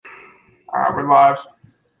We're live.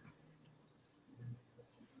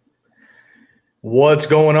 What's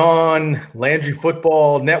going on, Landry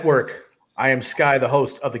Football Network? I am Sky, the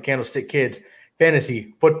host of the Candlestick Kids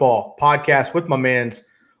Fantasy Football Podcast with my mans,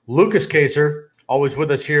 Lucas Kaser, always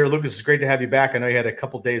with us here. Lucas, it's great to have you back. I know you had a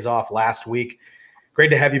couple days off last week. Great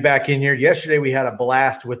to have you back in here. Yesterday we had a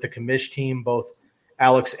blast with the commish team, both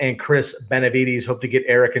Alex and Chris Benavides. Hope to get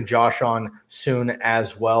Eric and Josh on soon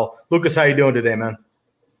as well. Lucas, how you doing today, man?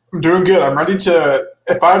 I'm doing good. I'm ready to –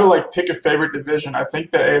 if I had to, pick a favorite division, I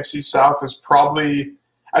think the AFC South is probably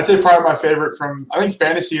 – I'd say probably my favorite from – I think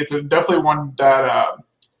fantasy, it's definitely one that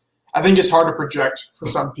I think is hard to project for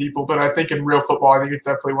some people. But I think in real football, I think it's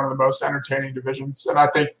definitely one of the most entertaining divisions. And I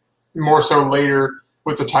think more so later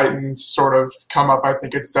with the Titans sort of come up, I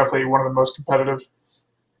think it's definitely one of the most competitive.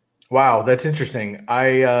 Wow, that's interesting. I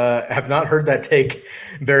have not heard that take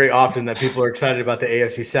very often, that people are excited about the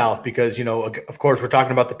AFC South because, of course, we're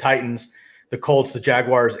talking about the Titans, the Colts, the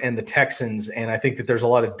Jaguars, and the Texans, and I think that there's a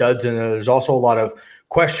lot of duds in there. There's also a lot of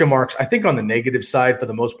question marks, I think, on the negative side for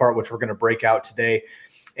the most part, which we're going to break out today.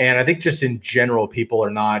 And I think just in general, people are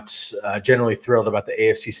not generally thrilled about the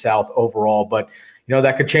AFC South overall, but,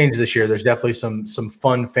 that could change this year. There's definitely some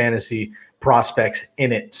fun fantasy prospects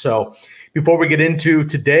in it. So before we get into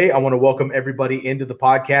today, I want to welcome everybody into the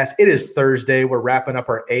podcast. It is Thursday. We're wrapping up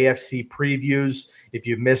our AFC previews. If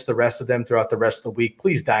you've missed the rest of them throughout the rest of the week,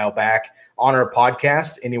 please dial back on our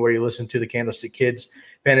podcast, anywhere you listen to the Candlestick Kids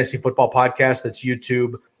Fantasy Football Podcast. That's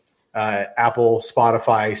YouTube, Apple,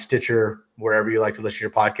 Spotify, Stitcher, wherever you like to listen to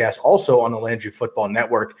your podcast. Also on the Landry Football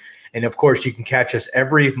Network. And, of course, you can catch us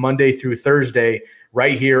every Monday through Thursday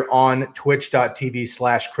right here on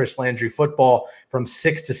twitch.tv/Chris Landry Football from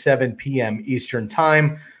 6 to 7 p.m. Eastern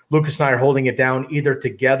Time. Lucas and I are holding it down either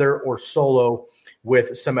together or solo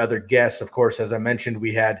with some other guests. Of course, as I mentioned,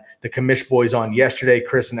 we had the commish boys on yesterday,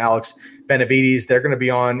 Chris and Alex Benavides. They're going to be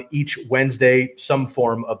on each Wednesday, some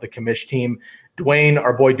form of the commish team. Dwayne,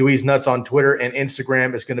 our boy Dewey's Nuts on Twitter and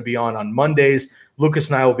Instagram, is going to be on Mondays. Lucas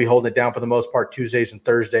and I will be holding it down for the most part Tuesdays and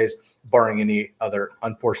Thursdays, barring any other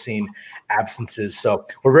unforeseen absences. So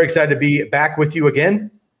we're very excited to be back with you again.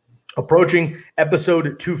 Approaching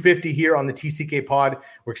episode 250 here on the TCK pod.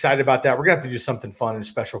 We're excited about that. We're going to have to do something fun and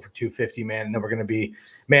special for 250, man. And then we're going to be,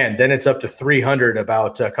 then it's up to 300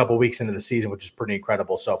 about a couple weeks into the season, which is pretty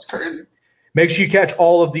incredible. So it's crazy. Make sure you catch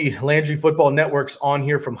all of the Landry Football Networks on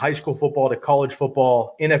here, from high school football to college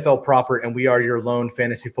football, NFL proper, and we are your lone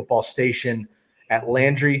fantasy football station at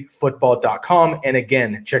LandryFootball.com. And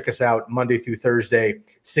again, check us out Monday through Thursday,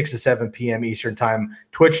 6 to 7 p.m. Eastern Time,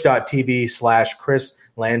 twitch.tv/Chris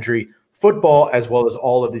Landry Football, as well as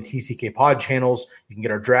all of the TCK Pod channels. You can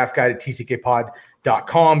get our draft guide at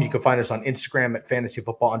tckpod.com. You can find us on Instagram at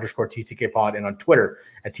fantasyfootball_TCK Pod and on Twitter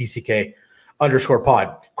at TCK_pod.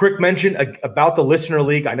 Quick mention about the Listener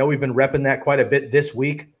League. I know we've been repping that quite a bit this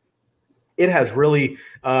week. It has really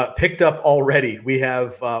picked up already. We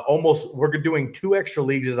have we're doing 2 extra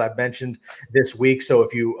leagues, as I've mentioned, this week. So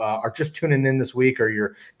if you are just tuning in this week or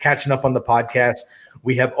you're catching up on the podcast,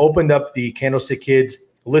 we have opened up the Candlestick Kids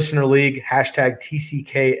Listener League,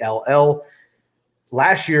 #TCKLL.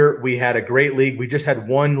 Last year, we had a great league. We just had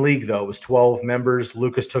one league, though. It was 12 members.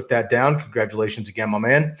 Lucas took that down. Congratulations again, my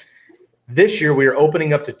man. This year, we are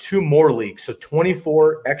opening up to 2 more leagues, so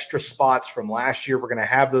 24 extra spots from last year. We're going to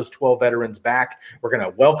have those 12 veterans back. We're going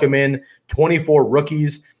to welcome in 24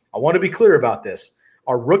 rookies. I want to be clear about this.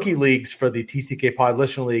 Our rookie leagues for the TCK Pod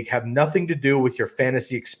Listener League have nothing to do with your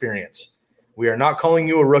fantasy experience. We are not calling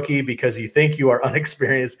you a rookie because you think you are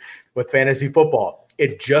unexperienced with fantasy football.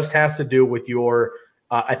 It just has to do with your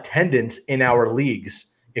attendance in our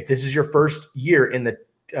leagues. If this is your first year in the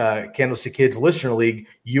Candlestick Kids Listener League,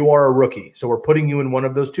 you are a rookie. So we're putting you in one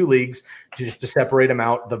of those 2 leagues just to separate them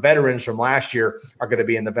out. The veterans from last year are going to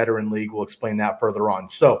be in the Veteran League. We'll explain that further on.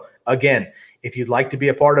 So again, if you'd like to be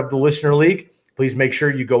a part of the Listener League, please make sure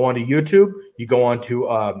you go onto YouTube, you go onto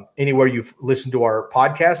anywhere you've listened to our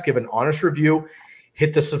podcast, give an honest review,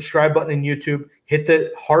 hit the subscribe button in YouTube, hit the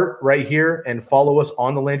heart right here, and follow us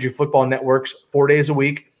on the Landry Football Networks 4 days a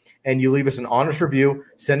week. And you leave us an honest review,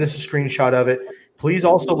 send us a screenshot of it. Please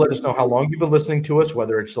also let us know how long you've been listening to us,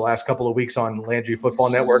 whether it's the last couple of weeks on Landry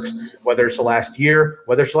Football Networks, whether it's the last year,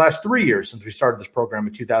 whether it's the last 3 years since we started this program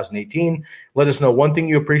in 2018. Let us know one thing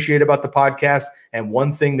you appreciate about the podcast and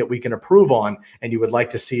one thing that we can improve on and you would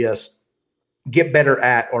like to see us get better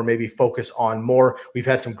at or maybe focus on more. We've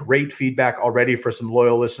had some great feedback already for some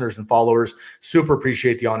loyal listeners and followers. Super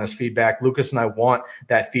appreciate the honest feedback. Lucas and I want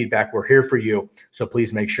that feedback. We're here for you. So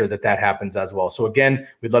please make sure that that happens as well. So again,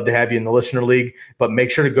 we'd love to have you in the Listener League, but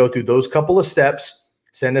make sure to go through those couple of steps.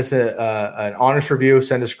 send us an honest review,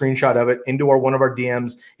 send a screenshot of it into one of our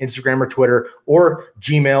DMs, Instagram or Twitter, or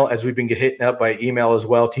Gmail, as we've been hitting up by email as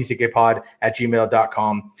well,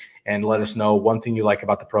 tckpod@gmail.com, and let us know one thing you like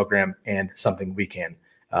about the program and something we can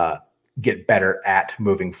get better at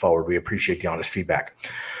moving forward. We appreciate the honest feedback.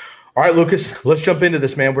 All right, Lucas, let's jump into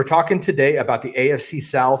this, man. We're talking today about the AFC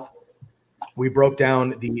South. We broke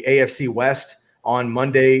down the AFC West on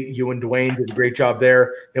Monday. You and Dwayne did a great job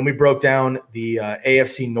there. Then we broke down the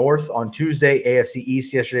AFC North on Tuesday, AFC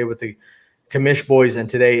East yesterday with the Commish boys, and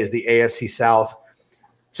today is the AFC South.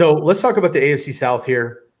 So let's talk about the AFC South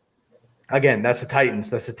here. Again, that's the Titans,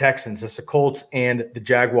 that's the Texans, that's the Colts, and the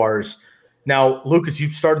Jaguars. Now, Lucas, you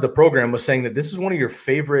started the program with saying that this is one of your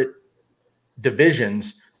favorite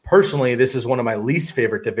divisions. Personally, this is one of my least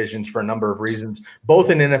favorite divisions for a number of reasons, both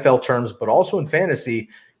in NFL terms, but also in fantasy.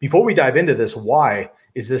 Before we dive into this, why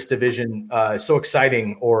is this division so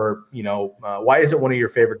exciting? Or, why is it one of your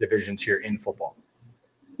favorite divisions here in football?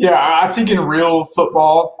 Yeah, I think in real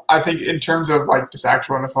football, I think in terms of like just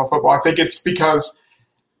actual NFL football, I think it's because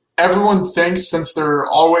everyone thinks since they're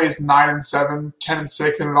always 9-7,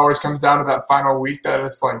 10-6, and it always comes down to that final week that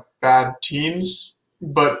it's like bad teams.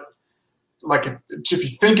 But like if you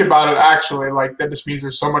think about it, actually, like that just means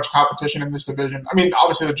there's so much competition in this division. I mean,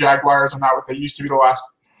 obviously the Jaguars are not what they used to be the last,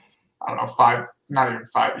 I don't know, not even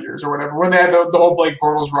 5 years or whatever. When they had the whole Blake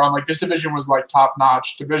Bortles run, like this division was like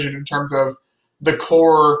top-notch division in terms of the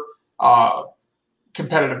core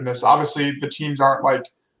competitiveness. Obviously, the teams aren't like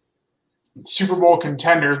Super Bowl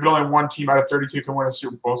contenders, but only one team out of 32 can win a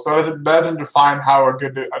Super Bowl. So that doesn't define how a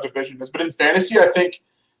good a division is. But in fantasy, I think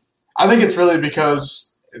it's really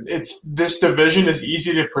because this division is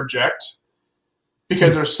easy to project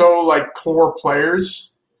because they're so like core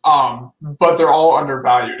players, but they're all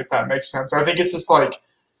undervalued, if that makes sense. I think it's just like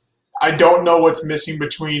I don't know what's missing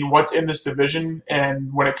between what's in this division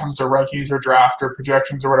and when it comes to rankings or draft or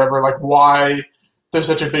projections or whatever, like why there's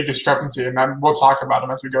such a big discrepancy. And then we'll talk about them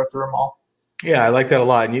as we go through them all. Yeah, I like that a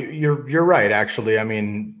lot. And you're right, actually. I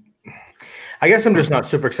mean, I guess I'm just not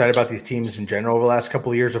super excited about these teams in general over the last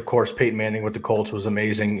couple of years. Of course, Peyton Manning with the Colts was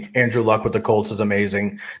amazing. Andrew Luck with the Colts is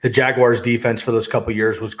amazing. The Jaguars defense for those couple of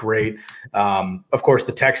years was great. Of course,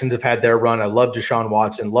 the Texans have had their run. I love Deshaun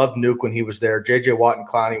Watson, loved Nuke when he was there. J.J. Watt and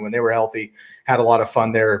Clowney, when they were healthy, had a lot of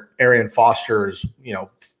fun there. Arian Foster is,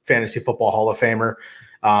 fantasy football Hall of Famer.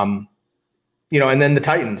 And then the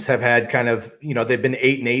Titans have had kind of, they've been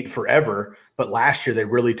 8-8 forever, but last year they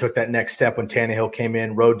really took that next step when Tannehill came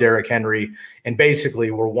in, rode Derrick Henry, and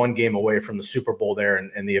basically were one game away from the Super Bowl there,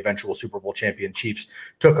 and the eventual Super Bowl champion Chiefs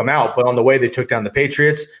took them out. But on the way, they took down the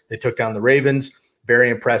Patriots, they took down the Ravens. Very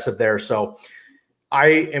impressive there. So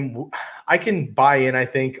I can buy in, I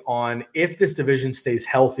think, on if this division stays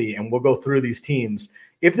healthy, and we'll go through these teams.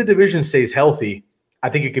 If the division stays healthy, I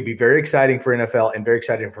think it could be very exciting for NFL and very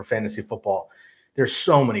exciting for fantasy football. There's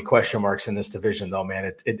so many question marks in this division, though,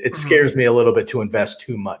 man. It scares me a little bit to invest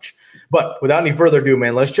too much. But without any further ado,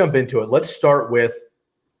 man, let's jump into it. Let's start with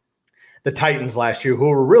the Titans last year, who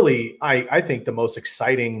were really, I think, the most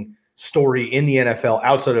exciting story in the NFL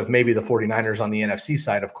outside of maybe the 49ers on the NFC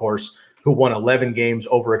side, of course, who won 11 games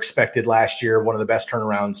over expected last year, one of the best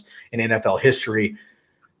turnarounds in NFL history.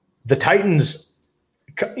 The Titans –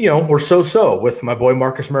 we're so with my boy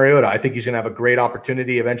Marcus Mariota. I think he's going to have a great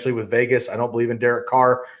opportunity eventually with Vegas. I don't believe in Derek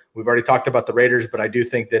Carr. We've already talked about the Raiders, but I do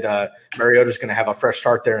think that Mariota is going to have a fresh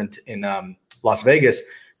start there in Las Vegas.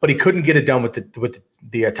 But he couldn't get it done with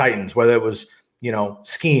the Titans, whether it was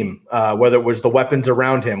scheme, whether it was the weapons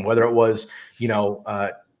around him, whether it was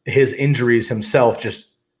his injuries himself,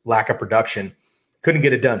 just lack of production. Couldn't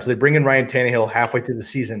get it done. So they bring in Ryan Tannehill halfway through the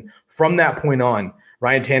season. From that point on,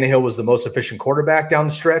 Ryan Tannehill was the most efficient quarterback down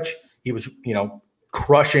the stretch. He was,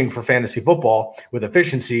 crushing for fantasy football with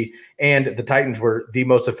efficiency, and the Titans were the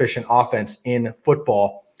most efficient offense in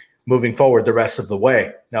football moving forward the rest of the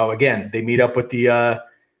way. Now, again, they meet up with the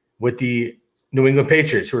New England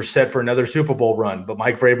Patriots, who are set for another Super Bowl run, but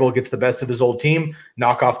Mike Vrabel gets the best of his old team,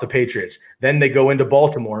 knock off the Patriots. Then they go into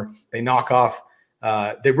Baltimore. They knock off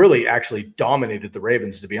they really actually dominated the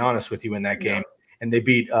Ravens, to be honest with you, in that game. Yeah. And they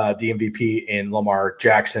beat the MVP in Lamar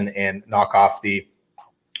Jackson and knock off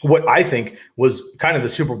what I think was kind of the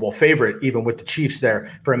Super Bowl favorite, even with the Chiefs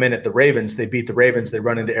there for a minute, the Ravens. They beat the Ravens. They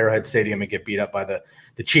run into Arrowhead Stadium and get beat up by the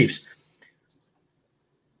Chiefs.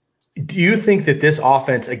 Do you think that this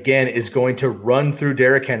offense, again, is going to run through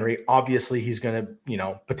Derrick Henry? Obviously, he's going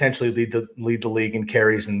to, potentially lead the league in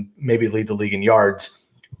carries and maybe lead the league in yards.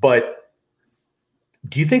 But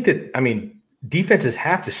do you think that, defenses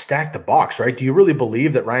have to stack the box, right? Do you really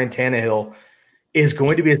believe that Ryan Tannehill is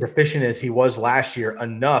going to be as efficient as he was last year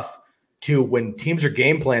enough to when teams are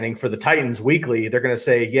game planning for the Titans weekly, they're going to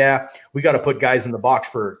say, yeah, we got to put guys in the box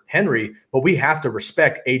for Henry, but we have to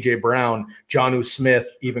respect A.J. Brown, Jonnu Smith,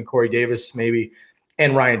 even Corey Davis maybe,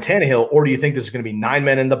 and Ryan Tannehill? Or do you think there's going to be 9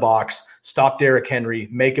 men in the box, stop Derrick Henry,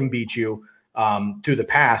 make him beat you through the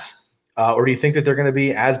pass? Or do you think that they're going to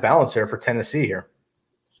be as balanced there for Tennessee here?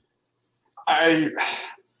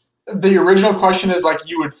 The original question is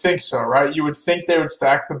you would think so, right? You would think they would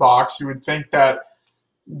stack the box. You would think that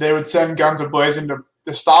they would send guns a-blazing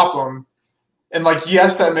to stop them. And,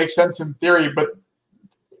 yes, that makes sense in theory, but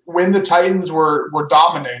when the Titans were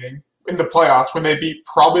dominating in the playoffs, when they beat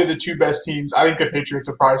probably the 2 best teams, I think the Patriots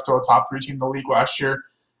are probably still a top 3 team in the league last year,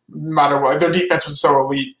 no matter what. Their defense was so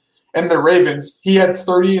elite. And the Ravens, he had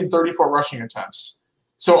 30 and 34 rushing attempts.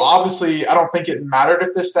 So, obviously, I don't think it mattered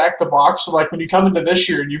if they stacked the box. So, when you come into this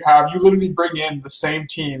year and you literally bring in the same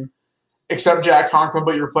team, except Jack Conklin,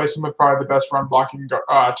 but you replace him with probably the best run-blocking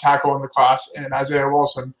tackle in the class in Isaiah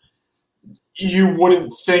Wilson, you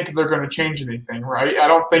wouldn't think they're going to change anything, right? I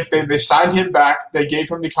don't think they signed him back. They gave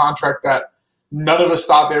him the contract that none of us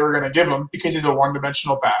thought they were going to give him because he's a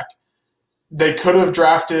one-dimensional back. They could have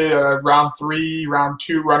drafted a round 3, round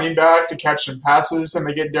 2 running back to catch some passes, and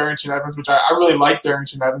they get Darrington Evans, which I really like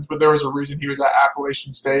Darrington Evans, but there was a reason he was at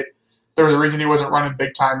Appalachian State. There was a reason he wasn't running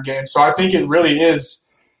big-time games. So I think it really is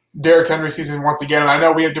Derrick Henry season once again, and I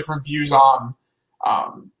know we have different views on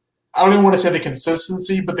I don't even want to say the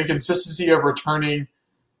consistency, but the consistency of returning.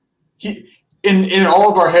 In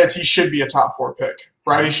all of our heads, he should be a top 4 pick,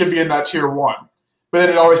 right? He should be in that tier 1. But then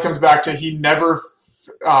it always comes back to he never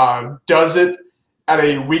does it at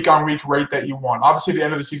a week-on-week rate that you want. Obviously, at the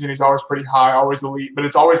end of the season, he's always pretty high, always elite, but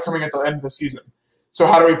it's always coming at the end of the season. So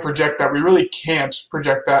how do we project that? We really can't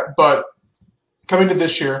project that, but coming to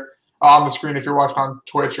this year, on the screen if you're watching on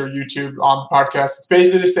Twitch or YouTube on the podcast. It's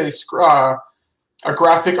basically just a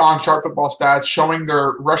graphic on Sharp Football Stats showing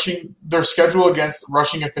their schedule against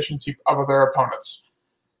rushing efficiency of their opponents.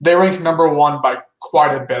 They rank number 1 by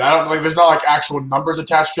quite a bit. There's not actual numbers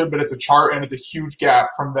attached to it, but it's a chart and it's a huge gap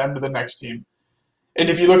from them to the next team. And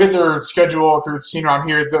if you look at their schedule, if you've seen around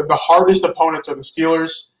here, the hardest opponents are the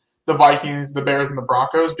Steelers, the Vikings, the Bears, and the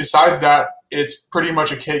Broncos. Besides that, it's pretty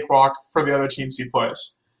much a cakewalk for the other teams he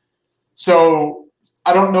plays. So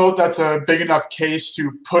I don't know if that's a big enough case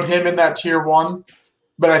to put him in that tier 1,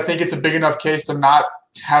 but I think it's a big enough case to not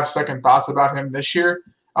have second thoughts about him this year.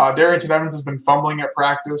 Darrington Evans has been fumbling at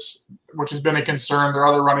practice, which has been a concern. Their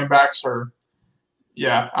other running backs are,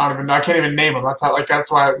 I can't even name them. That's how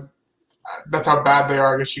bad they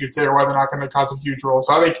are, I guess you could say, or why they're not going to cause a huge role.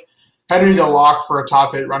 So I think Henry's a lock for a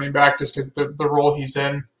top 8 running back just because the role he's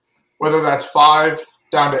in, whether that's 5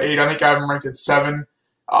 down to 8. I think I have him ranked at 7.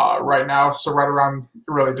 Right now, so right around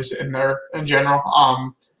really just in there in general.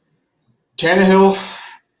 Tannehill,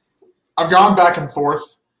 I've gone back and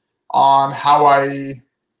forth on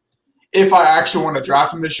if I actually want to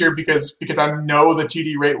draft him this year because I know the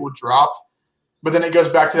TD rate will drop, but then it goes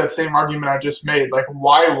back to that same argument I just made.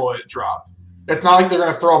 Why will it drop? It's not like they're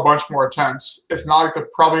going to throw a bunch more attempts. It's not like they're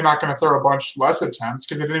probably not going to throw a bunch less attempts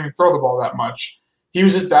because they didn't even throw the ball that much. He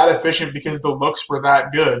was just that efficient because the looks were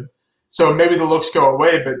that good. So maybe the looks go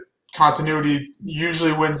away, but continuity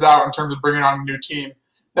usually wins out in terms of bringing on a new team.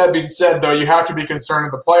 That being said, though, you have to be concerned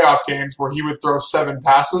in the playoff games where he would throw 7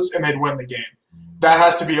 passes and they'd win the game. That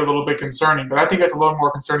has to be a little bit concerning, but I think that's a little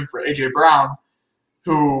more concerning for A.J. Brown,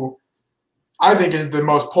 who I think is the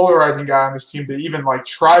most polarizing guy on this team to even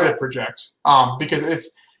try to project.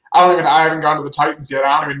 Because I haven't gone to the Titans yet.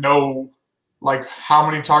 I don't even know how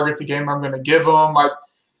many targets a game I'm going to give them.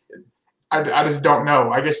 I just don't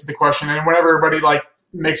know, I guess is the question. And whenever everybody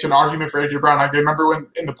makes an argument for A.J. Brown, I remember when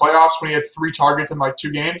in the playoffs when he had 3 targets in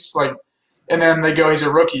 2 games, and then they go, he's a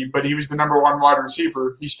rookie, but he was the number 1 wide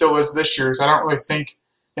receiver. He still is this year, so I don't really think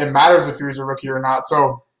it matters if he was a rookie or not.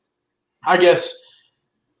 So I guess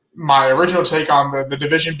my original take on the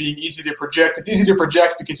division being easy to project, it's easy to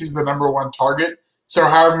project because he's the number 1 target. So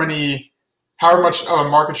however much of a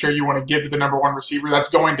market share you want to give to the number 1 receiver, that's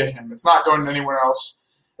going to him. It's not going to anyone else.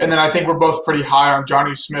 And then I think we're both pretty high on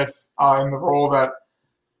Jonnu Smith in the role that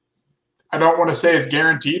I don't want to say is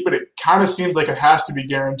guaranteed, but it kind of seems like it has to be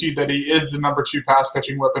guaranteed that he is the number 2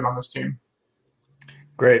 pass-catching weapon on this team.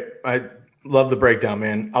 Great. I love the breakdown,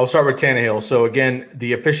 man. I'll start with Tannehill. So, again,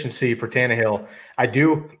 the efficiency for Tannehill, I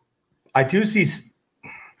do see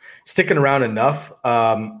sticking around enough.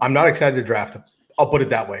 I'm not excited to draft him. I'll put it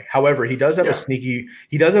that way. However, he does have a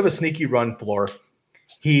sneaky run floor.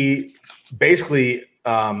 He basically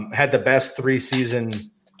had the best 3-season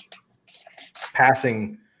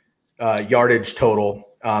passing yardage total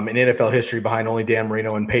in NFL history behind only Dan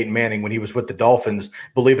Marino and Peyton Manning when he was with the Dolphins,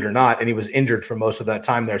 believe it or not, and he was injured for most of that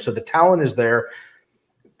time there. So the talent is there.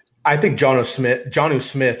 I think Jonnu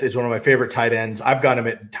Smith is one of my favorite tight ends. I've got him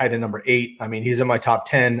at tight end number 8. I mean, he's in my top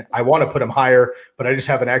 10. I want to put him higher, but I just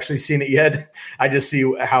haven't actually seen it yet. I just see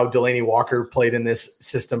how Delanie Walker played in this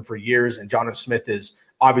system for years, and Jonnu Smith is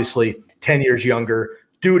obviously 10 years younger.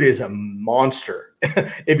 Dude is a monster.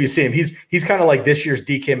 If you see him, he's kind of like this year's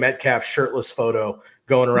DK Metcalf shirtless photo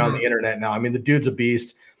going around the internet now. I mean, the dude's a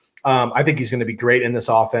beast. I think he's going to be great in this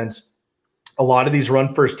offense. A lot of these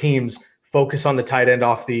run-first teams – focus on the tight end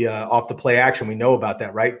off the play action. We know about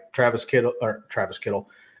that, right?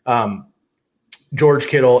 George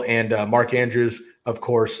Kittle and Mark Andrews, of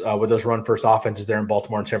course, with those run-first offenses there in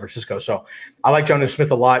Baltimore and San Francisco. So I like Jonnu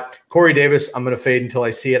Smith a lot. Corey Davis, I'm going to fade until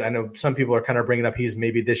I see it. I know some people are kind of bringing up he's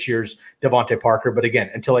maybe this year's Devontae Parker, but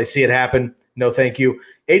again, until I see it happen, no thank you.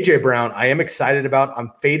 A.J. Brown, I am excited about.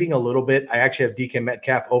 I'm fading a little bit. I actually have DK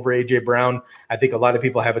Metcalf over A.J. Brown. I think a lot of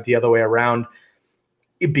people have it the other way around,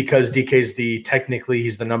 because DK's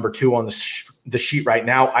he's the number 2 on the sheet right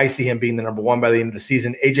now. I see him being the number 1 by the end of the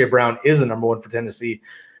season. AJ Brown is the number 1 for Tennessee.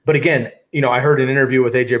 But again, I heard an interview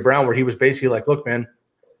with AJ Brown where he was basically like, look, man,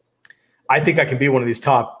 I think I can be one of these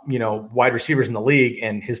top, wide receivers in the league,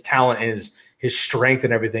 and his talent and his strength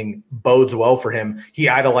and everything bodes well for him. He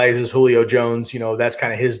idolizes Julio Jones. That's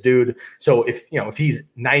kind of his dude. So if he's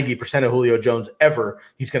 90% of Julio Jones ever,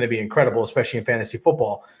 he's going to be incredible, especially in fantasy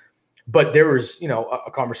football. But there was,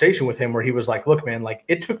 a conversation with him where he was like, look, man, like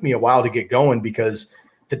it took me a while to get going because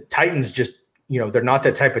the Titans just, they're not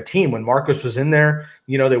that type of team. When Marcus was in there,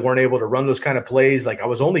 they weren't able to run those kind of plays. Like I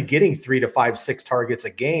was only getting 3 to 5, 6 targets a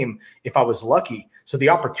game if I was lucky. So the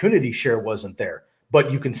opportunity share wasn't there.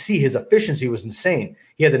 But you can see his efficiency was insane.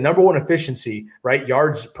 He had the number 1 efficiency, right?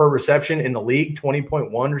 Yards per reception in the league,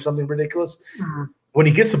 20.1 or something ridiculous. Mm-hmm. When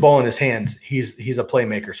he gets the ball in his hands, he's a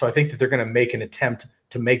playmaker. So I think that they're going to make an attempt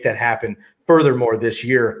to make that happen furthermore this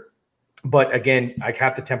year. But again, I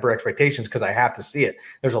have to temper expectations because I have to see it.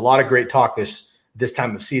 There's a lot of great talk this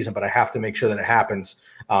time of season, but I have to make sure that it happens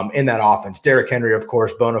in that offense. Derrick Henry, of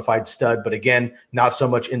course, bona fide stud, but again, not so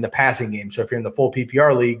much in the passing game. So if you're in the full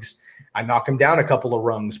PPR leagues, I knock him down a couple of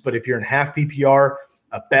rungs. But if you're in half PPR,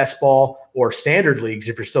 a best ball, or standard leagues,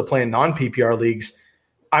 if you're still playing non-PPR leagues,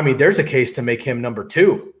 I mean, there's a case to make him number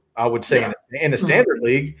 2, I would say, in a standard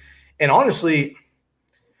league. And honestly,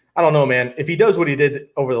 I don't know, man. If he does what he did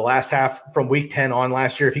over the last half from week 10 on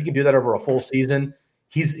last year, if he can do that over a full season,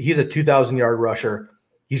 he's a 2,000-yard rusher.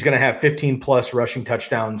 He's going to have 15-plus rushing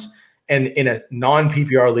touchdowns. And in a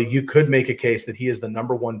non-PPR league, you could make a case that he is the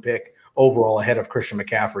number 1 pick overall ahead of Christian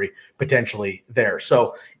McCaffrey potentially there.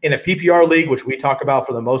 So in a PPR league, which we talk about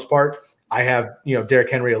for the most part, I have, Derrick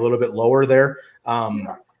Henry a little bit lower there.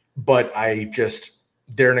 But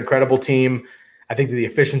they're an incredible team. I think that the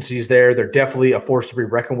efficiency is there. They're definitely a force to be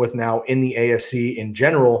reckoned with now in the AFC in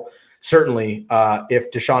general. Certainly,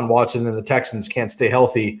 if Deshaun Watson and the Texans can't stay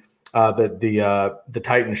healthy, the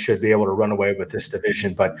Titans should be able to run away with this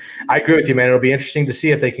division. But I agree with you, man. It'll be interesting to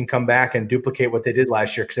see if they can come back and duplicate what they did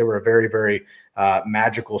last year because they were a very, very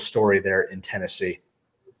magical story there in Tennessee.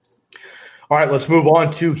 All right, let's move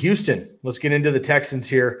on to Houston. Let's get into the Texans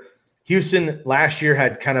here. Houston last year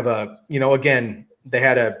had kind of a, again, they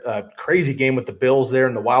had a crazy game with the Bills there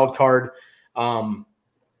in the wild card.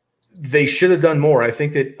 They should have done more. I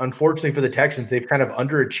think that, unfortunately for the Texans, they've kind of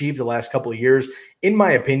underachieved the last couple of years. In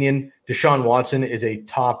my opinion, Deshaun Watson is a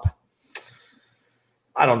top,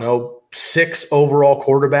 6 overall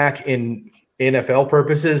quarterback in NFL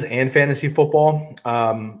purposes and fantasy football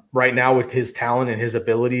right now with his talent and his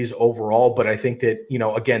abilities overall. But I think that,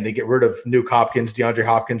 again, they get rid of Nuke Hopkins. DeAndre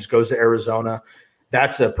Hopkins goes to Arizona.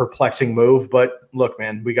 That's a perplexing move. But look,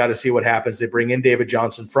 man, we got to see what happens. They bring in David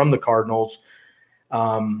Johnson from the Cardinals.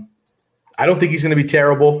 I don't think he's going to be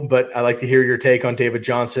terrible, but I'd like to hear your take on David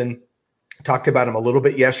Johnson. Talked about him a little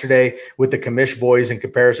bit yesterday with the Commish boys in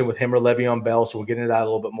comparison with him or Le'Veon Bell. So we'll get into that a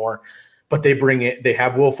little bit more. But they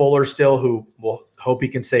have Will Fuller still, who will hope he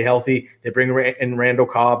can stay healthy. They bring in Randall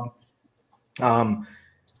Cobb. I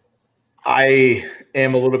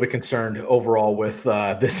am a little bit concerned overall with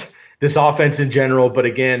this offense in general. But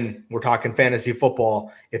again, we're talking fantasy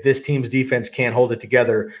football. If this team's defense can't hold it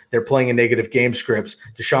together, they're playing in negative game scripts.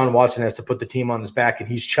 Deshaun Watson has to put the team on his back, and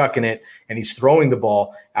he's chucking it, and he's throwing the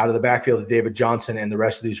ball out of the backfield to David Johnson and the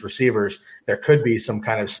rest of these receivers. There could be some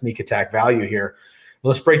kind of sneak attack value here.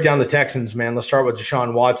 Let's break down the Texans, man. Let's start with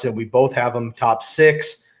Deshaun Watson. We both have him top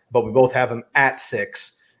 6, but we both have him at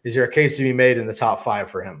 6. Is there a case to be made in the top 5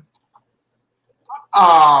 for him?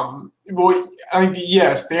 Well, I think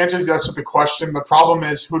yes. The answer is yes to the question. The problem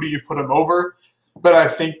is, who do you put him over? but I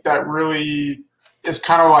think that really is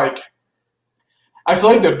kind of like – I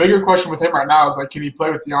feel like the bigger question with him right now is, like, can he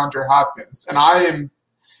play with DeAndre Hopkins? And I am –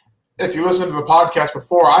 if you listen to the podcast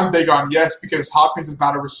before, I'm big on yes because Hopkins is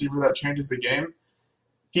not a receiver that changes the game.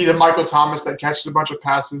 He's a Michael Thomas that catches a bunch of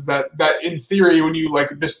passes that in theory, when you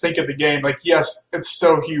like just think of the game, like, yes, it's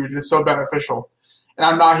so huge. It's so beneficial. And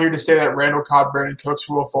I'm not here to say that Randall Cobb, Brandon Cooks,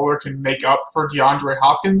 Will Fuller can make up for DeAndre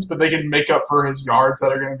Hopkins, but they can make up for his yards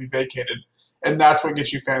that are going to be vacated. And that's what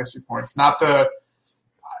gets you fantasy points, not the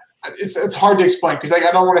 – it's hard to explain because I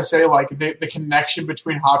don't want to say like the connection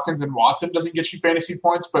between Hopkins and Watson doesn't get you fantasy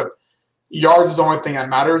points, but yards is the only thing that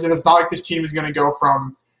matters. And it's not like this team is going to go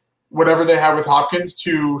from – whatever they have with Hopkins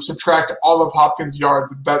to subtract all of Hopkins'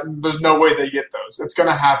 yards. There's no way they get those. It's going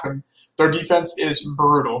to happen. Their defense is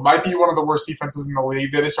brutal. Might be one of the worst defenses in the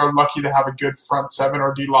league. They just are lucky to have a good front seven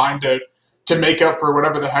or D-line to make up for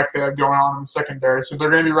whatever the heck they have going on in the secondary. So they're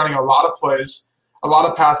going to be running a lot of plays, a lot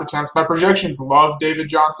of pass attempts. My projections love David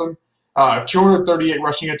Johnson. 238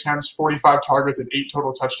 rushing attempts, 45 targets, and 8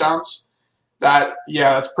 total touchdowns.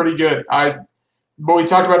 That's pretty good. But we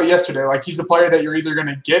talked about it yesterday. Like, he's a player that you're either going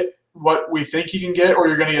to get what we think he can get, or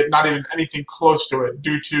you're going to get not even anything close to it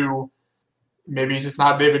due to maybe he's just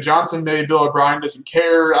not David Johnson. Maybe Bill O'Brien doesn't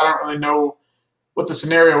care. I don't really know what the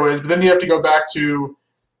scenario is. But then you have to go back to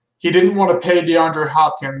he didn't want to pay DeAndre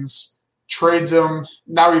Hopkins, trades him.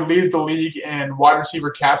 Now he leads the league in wide receiver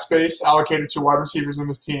cap space allocated to wide receivers in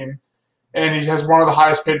his team. And he has one of the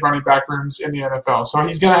highest paid running back rooms in the NFL. So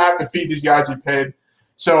he's going to have to feed these guys he paid.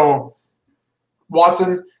 So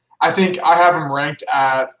Watson, I think I have him ranked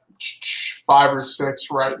at 5 or 6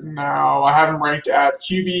 right now. I have him ranked at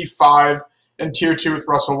QB 5 and tier 2 with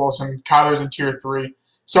Russell Wilson. Kyler's in tier 3.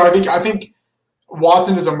 So I think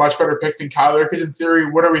Watson is a much better pick than Kyler because in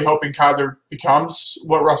theory, what are we hoping Kyler becomes?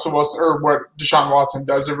 What Russell Wilson or what Deshaun Watson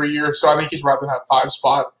does every year. So I think he's right in that 5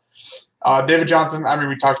 spot. David Johnson, I mean,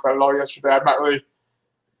 we talked about it all yesterday. I'm not really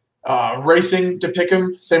racing to pick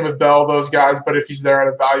him. Same with Bell, those guys. But if he's there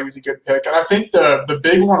at a value, he's a good pick. And I think the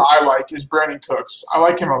big one I like is Brandon Cooks. I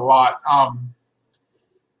like him a lot.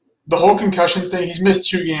 The whole concussion thing, he's missed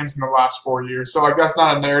 2 games in the last 4 years. So, like, that's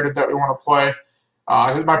not a narrative that we want to play.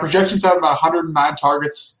 My projections have about 109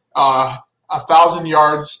 targets, 1,000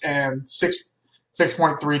 yards, and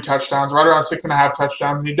 6.3 touchdowns, right around 6.5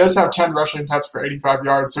 touchdowns. And he does have 10 rushing attempts for 85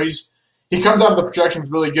 yards. So he comes out of the projections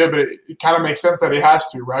really good, but it kind of makes sense that he has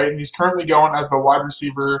to, right? And he's currently going as the wide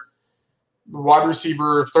receiver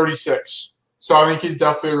 36. So I think he's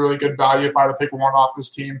definitely a really good value if I had to pick one off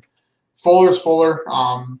this team. Fuller's Fuller.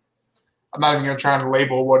 I'm not even going to try and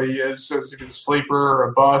label what he is, as if he's a sleeper or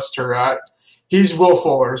a bust or he's Will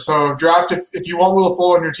Fuller. So draft if you want Will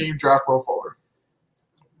Fuller on your team, draft Will Fuller.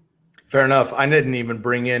 Fair enough. I didn't even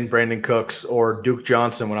bring in Brandon Cooks or Duke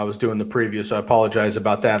Johnson when I was doing the preview, so I apologize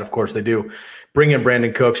about that. Of course, they do bring in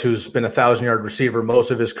Brandon Cooks, who's been a 1,000-yard receiver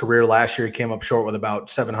most of his career. Last year, he came up short with about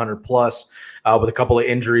 700-plus with a couple of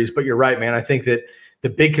injuries. But you're right, man. I think that the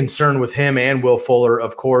big concern with him and Will Fuller,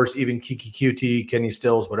 of course, even Kiki QT, Kenny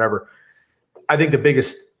Stills, whatever, I think the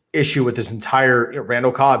biggest issue with this entire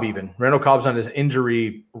Randall Cobb even. Randall Cobb's on his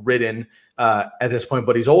injury-ridden at this point,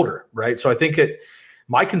 but he's older, right? So I think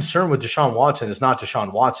my concern with Deshaun Watson is not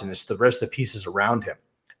Deshaun Watson. It's the rest of the pieces around him.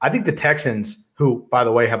 I think the Texans, who, by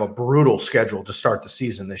the way, have a brutal schedule to start the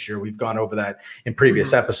season this year. We've gone over that in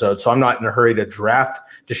previous episodes, so I'm not in a hurry to draft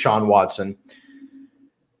Deshaun Watson.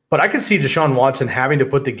 But I could see Deshaun Watson having to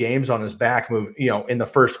put the games on his back in the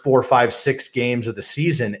first 4, 5, 6 games of the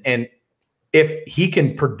season. And if he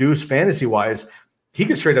can produce fantasy-wise, he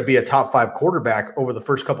could straight up be a top 5 quarterback over the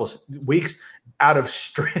first couple of weeks out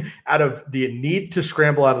of the need to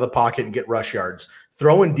scramble out of the pocket and get rush yards,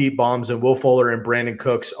 throwing deep bombs, and Will Fuller and Brandon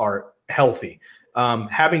Cooks are healthy.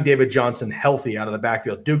 Having David Johnson healthy out of the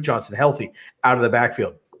backfield, Duke Johnson healthy out of the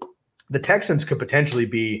backfield. The Texans could potentially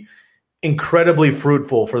be incredibly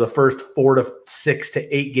fruitful for the first 4 to 6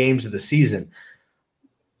 to 8 games of the season.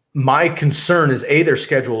 My concern is A, their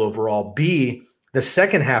schedule overall, B, the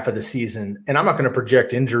second half of the season, and I'm not going to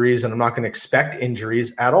project injuries and I'm not going to expect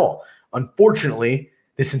injuries at all. Unfortunately,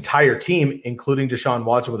 this entire team, including Deshaun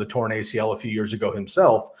Watson with a torn ACL a few years ago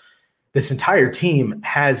himself, this entire team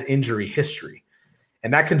has injury history.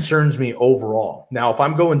 And that concerns me overall. Now, if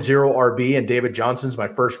I'm going 0 RB and David Johnson's my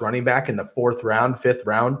first running back in the 4th round, 5th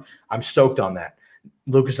round, I'm stoked on that.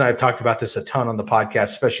 Lucas and I have talked about this a ton on the podcast,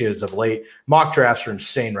 especially as of late. Mock drafts are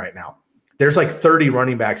insane right now. There's like 30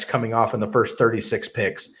 running backs coming off in the first 36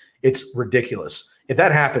 picks. It's ridiculous. If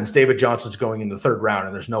that happens, David Johnson's going in the 3rd round,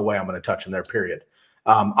 and there's no way I'm going to touch him there, period.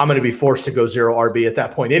 I'm going to be forced to go 0 RB at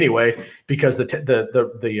that point anyway, because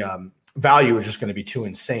the value is just going to be too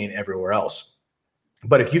insane everywhere else.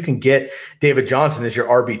 But if you can get David Johnson as your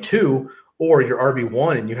RB2 or your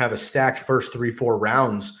RB1 and you have a stacked first 3-4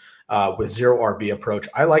 rounds with zero RB approach,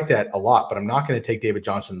 I like that a lot, but I'm not going to take David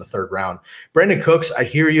Johnson in the third round. Brandin Cooks, I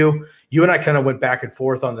hear you. You and I kind of went back and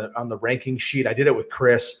forth on the ranking sheet. I did it with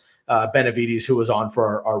Chris Benavides, who was on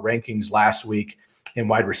for our rankings last week in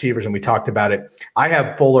wide receivers, and we talked about it. I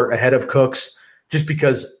have Fuller ahead of Cooks just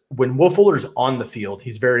because when Will Fuller's on the field,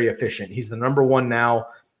 he's very efficient. He's the number one now.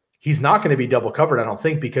 He's not going to be double covered, I don't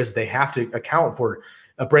think, because they have to account for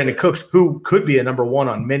Brandin Cooks, who could be a number one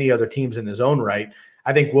on many other teams in his own right.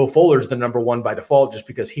 I think Will Fuller's the number one by default just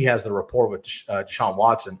because he has the rapport with Deshaun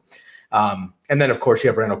Watson. And then, of course, you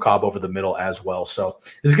have Randall Cobb over the middle as well. So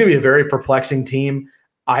this is going to be a very perplexing team.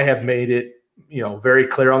 I have made it very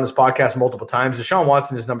clear on this podcast multiple times. Deshaun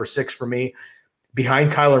Watson is number 6 for me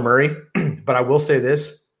behind Kyler Murray. But I will say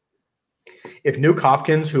this. If Nuke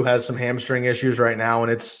Hopkins, who has some hamstring issues right now,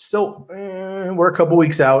 and it's still we're a couple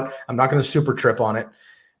weeks out, I'm not going to super trip on it.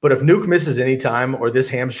 But if Nuke misses any time or this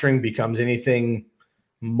hamstring becomes anything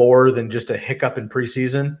more than just a hiccup in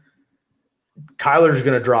preseason, Kyler's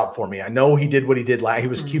going to drop for me. I know he did what he did last. He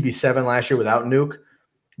was QB7 last year without Nuke,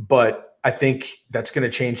 but I think that's going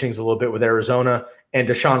to change things a little bit with Arizona and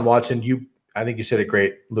Deshaun Watson. I think you said it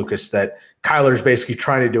great, Lucas, that Kyler's basically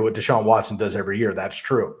trying to do what Deshaun Watson does every year. That's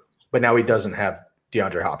true. But now he doesn't have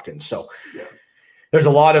DeAndre Hopkins. So there's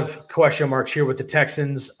a lot of question marks here with the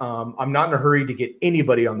Texans. I'm not in a hurry to get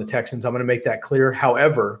anybody on the Texans. I'm going to make that clear.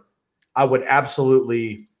 However, I would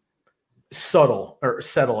absolutely settle,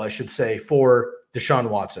 I should say, for Deshaun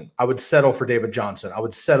Watson. I would settle for David Johnson. I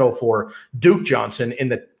would settle for Duke Johnson in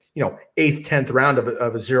the 8th, 10th round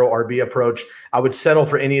of a zero RB approach. I would settle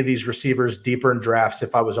for any of these receivers deeper in drafts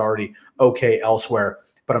if I was already okay elsewhere.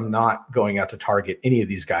 But I'm not going out to target any of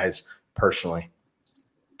these guys personally.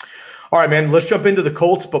 All right, man, let's jump into the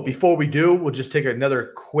Colts. But before we do, we'll just take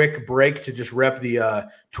another quick break to just rep the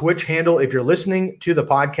Twitch handle. If you're listening to the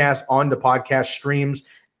podcast on the podcast streams,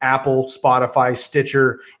 Apple, Spotify,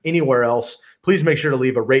 Stitcher, anywhere else, please make sure to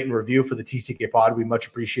leave a rate and review for the TCK pod. We much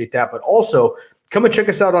appreciate that. But also, come and check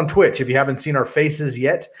us out on Twitch. If you haven't seen our faces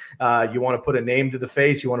yet, you want to put a name to the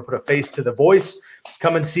face, you want to put a face to the voice,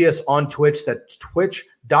 come and see us on Twitch. That's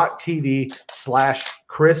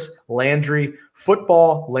twitch.tv/Chris Landry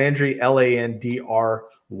Football, Landry, Landry.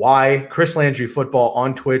 Chris Landry Football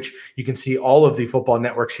on Twitch. You can see all of the football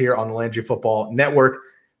networks here on the Landry Football Network,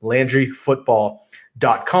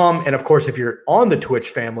 LandryFootball.com. And, of course, if you're on the Twitch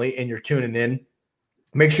family and you're tuning in,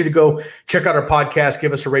 make sure to go check out our podcast.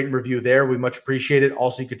 Give us a rate and review there. We much appreciate it.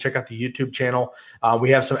 Also, you can check out the YouTube channel. We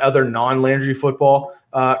have some other non-Landry football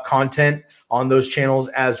content on those channels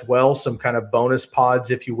as well. Some kind of bonus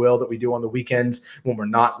pods, if you will, that we do on the weekends when we're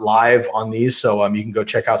not live on these. So you can go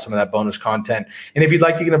check out some of that bonus content. And if you'd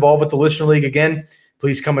like to get involved with the Listener League, again,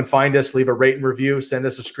 please come and find us, leave a rate and review, send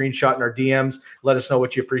us a screenshot in our DMs. Let us know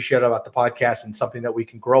what you appreciate about the podcast and something that we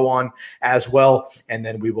can grow on as well. And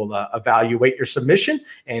then we will evaluate your submission.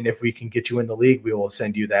 And if we can get you in the league, we will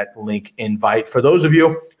send you that link invite. For those of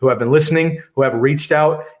you who have been listening, who have reached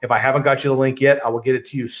out, if I haven't got you the link yet, I will get it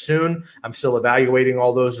to you soon. I'm still evaluating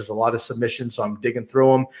all those. There's a lot of submissions, so I'm digging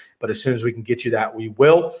through them. But as soon as we can get you that, we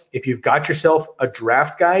will. If you've got yourself a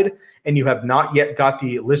draft guide and you have not yet got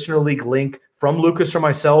the Listener League link from Lucas or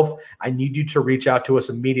myself, I need you to reach out to us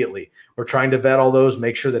immediately. We're trying to vet all those,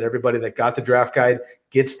 make sure that everybody that got the draft guide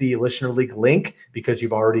gets the Listener League link because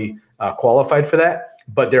you've already qualified for that.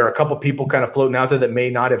 But there are a couple people kind of floating out there that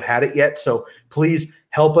may not have had it yet. So please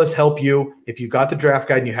help us help you. If you got the draft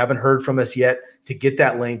guide and you haven't heard from us yet, to get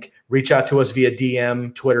that link, reach out to us via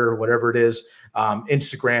DM, Twitter, whatever it is,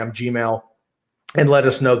 Instagram, Gmail, and let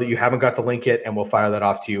us know that you haven't got the link yet, and we'll fire that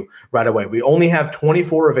off to you right away. We only have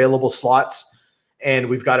 24 available slots, and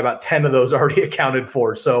we've got about 10 of those already accounted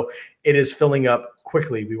for. So it is filling up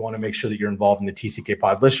quickly. We want to make sure that you're involved in the TCK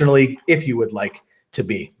Pod Listener League if you would like to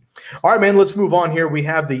be. All right, man, let's move on here. We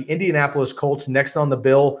have the Indianapolis Colts next on the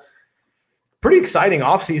bill. Pretty exciting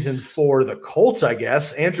offseason for the Colts, I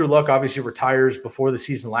guess. Andrew Luck obviously retires before the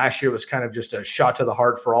season last year. It was kind of just a shot to the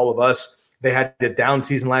heart for all of us. They had a down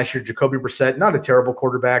season last year. Jacoby Brissett, not a terrible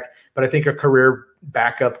quarterback, but I think a career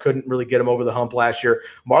backup couldn't really get him over the hump last year.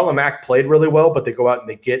 Marlon Mack played really well, but they go out and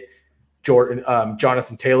they get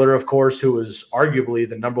Jonathan Taylor, of course, who is arguably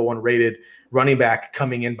the number one rated running back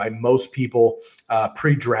coming in by most people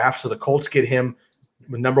pre-draft. So the Colts get him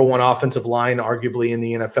number one offensive line, arguably in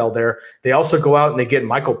the NFL there. They also go out and they get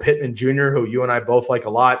Michael Pittman Jr., who you and I both like a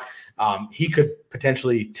lot. He could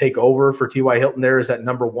potentially take over for T.Y. Hilton there as that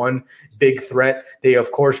number one big threat. They,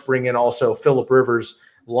 of course, bring in also Phillip Rivers,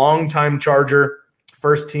 longtime Charger,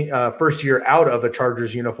 first year out of a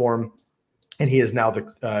Chargers uniform and he is now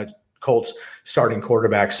the Colts starting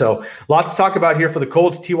quarterback. So a lot to talk about here for the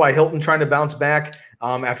Colts. T.Y. Hilton trying to bounce back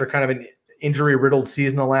after kind of an injury-riddled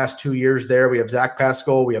season the last 2 years there. We have Zach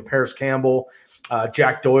Pascal. We have Paris Campbell.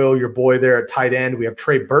 Jack Doyle, your boy there at tight end. We have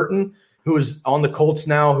Trey Burton, who is on the Colts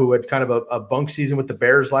now, who had kind of a bunk season with the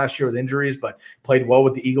Bears last year with injuries, but played well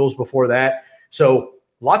with the Eagles before that. So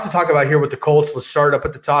lots to talk about here with the Colts. Let's start up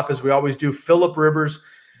at the top as we always do. Phillip Rivers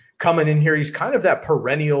coming in here. He's kind of that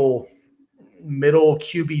perennial middle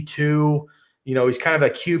QB2. You know, he's kind of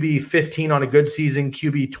a QB 15 on a good season,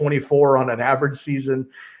 QB 24 on an average season.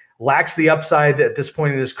 Lacks the upside at this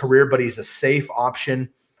point in his career, but he's a safe option.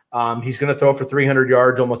 He's going to throw for 300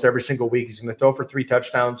 yards almost every single week. He's going to throw for 3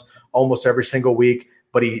 touchdowns almost every single week,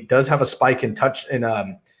 but he does have a spike in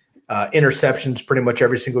interceptions pretty much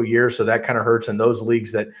every single year. So that kind of hurts in those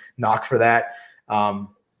leagues that knock for that.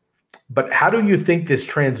 But how do you think this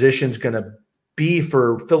transition is going to be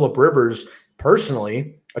for Phillip Rivers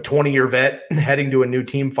personally, a 20-year vet heading to a new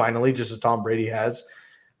team finally, just as Tom Brady has,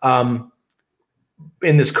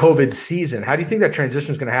 in this COVID season? How do you think that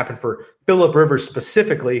transition is going to happen for Phillip Rivers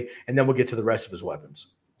specifically? And then we'll get to the rest of his weapons.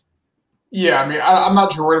 Yeah, I mean, I'm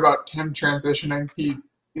not too worried about him transitioning. He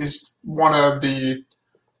is one of the,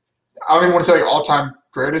 I don't even want to say like all-time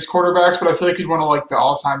greatest quarterbacks, but I feel like he's one of like the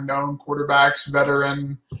all-time known quarterbacks,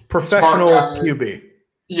 veteran, professional QB.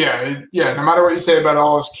 Yeah. No matter what you say about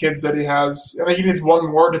all his kids that he has, I think he needs one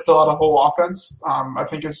more to fill out a whole offense. I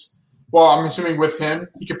think I'm assuming with him,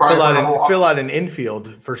 he could probably fill out an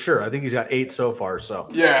infield for sure. I think he's got 8 so far. So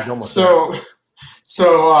yeah. No,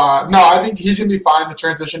 I think he's going to be fine in the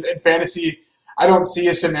transition. In fantasy, I don't see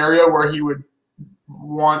a scenario where I would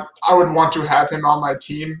want to have him on my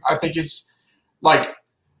team. I think he's like,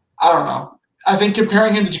 I don't know. I think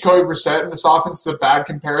comparing him to Jacoby Brissett in this offense is a bad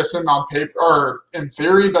comparison on paper or in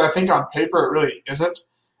theory, but I think on paper it really isn't.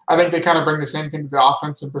 I think they kind of bring the same thing to the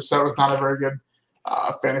offense, and Brissett was not a very good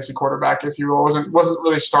fantasy quarterback, if you will. Wasn't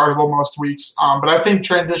really startable most weeks. But I think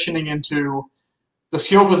transitioning into the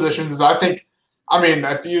skill positions is, if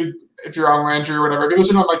you're on Landry or whatever, if you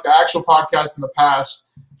listen to like the actual podcast in the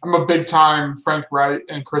past, I'm a big time Frank Wright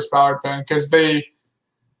and Chris Ballard fan because if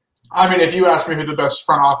you ask me who the best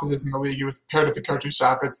front office is in the league, with paired with the coaching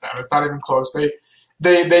staff, it's them. It's not even close. They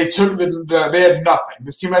took they had nothing.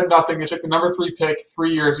 This team had nothing. They took the number 3 pick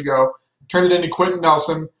 3 years ago, turned it into Quentin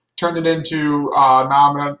Nelson, turned it into I'm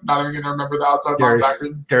not even going to remember the outside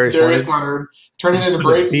linebacker, Darius Leonard, turned it into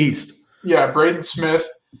Braden Beast. Yeah, Braden Smith,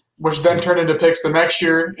 which then turned into picks the next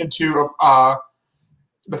year into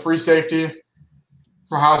the free safety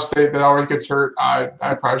from Ohio State that always gets hurt. I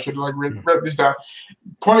probably should have written these down.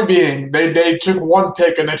 Point being, they took 1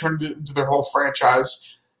 pick and they turned it into their whole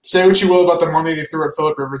franchise. Say what you will about the money they threw at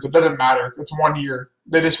Phillip Rivers, it doesn't matter. It's 1 year.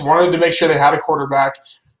 They just wanted to make sure they had a quarterback.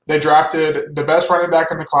 They drafted the best running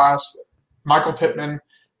back in the class, Michael Pittman,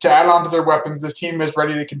 to add on to their weapons. This team is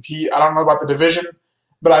ready to compete. I don't know about the division,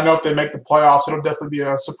 but I know if they make the playoffs, it'll definitely be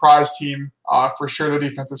a surprise team for sure. The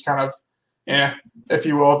defense is kind of, if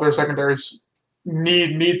you will. Their secondaries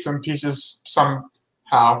need some pieces somehow.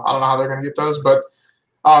 I don't know how they're going to get those, but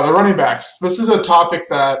the running backs. This is a topic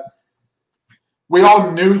that we all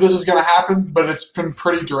knew this was going to happen, but it's been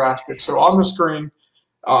pretty drastic. So on the screen,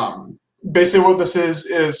 basically what this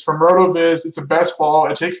is from RotoViz. It's a best ball.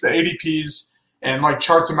 It takes the ADPs and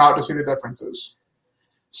charts them out to see the differences.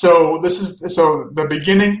 So the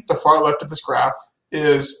beginning, the far left of this graph,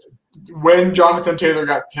 is when Jonathan Taylor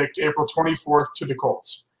got picked April 24th to the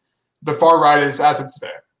Colts. The far right is as of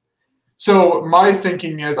today. So my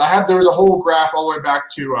thinking is there was a whole graph all the way back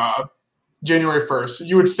to January 1st.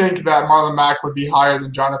 You would think that Marlon Mack would be higher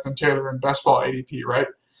than Jonathan Taylor in best ball ADP, right?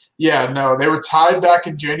 Yeah, no. They were tied back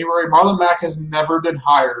in January. Marlon Mack has never been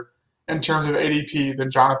higher in terms of ADP than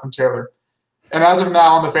Jonathan Taylor. And as of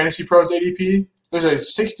now, on the Fantasy Pros ADP, there's a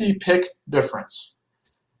 60-pick difference.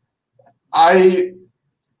 I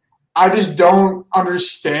just don't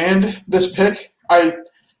understand this pick.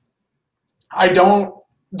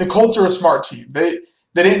 The Colts are a smart team. They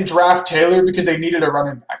didn't draft Taylor because they needed a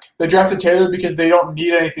running back. They drafted Taylor because they don't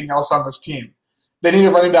need anything else on this team. They need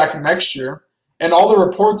a running back next year. And all the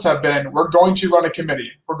reports have been, we're going to run a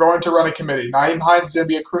committee. We're going to run a committee. Naeem Hines is going to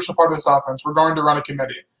be a crucial part of this offense. We're going to run a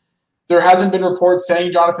committee. There hasn't been reports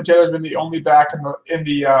saying Jonathan Taylor has been the only back in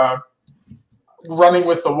the running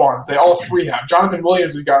with the ones. They all 3 have. Jonathan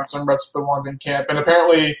Williams has gotten some reps with the ones in camp, and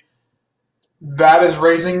apparently that is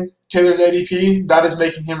raising Taylor's ADP. That is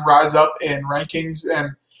making him rise up in rankings, and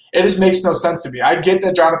it just makes no sense to me. I get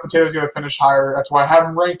that Jonathan Taylor's going to finish higher. That's why I have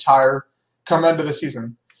him ranked higher come into the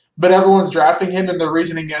season. But everyone's drafting him, and the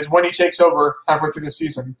reasoning is when he takes over halfway through the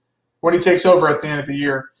season, when he takes over at the end of the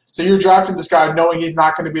year, So you're drafting this guy knowing he's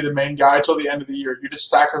not going to be the main guy until the end of the year. You're just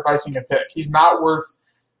sacrificing a pick. He's not worth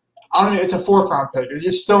 – I don't know, it's a 4th-round pick. It's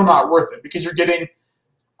just still not worth it because you're getting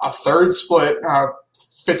a third split,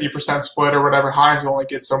 50% split or whatever. Hines will only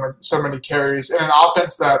get so many carries. And an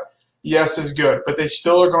offense that, yes, is good, but they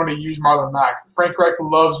still are going to use Marlon Mack. Frank Reich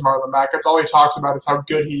loves Marlon Mack. That's all he talks about is how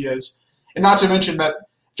good he is. And not to mention that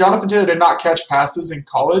Jonathan Taylor did not catch passes in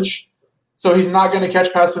college, so he's not going to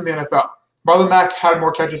catch passes in the NFL. Marlon Mack had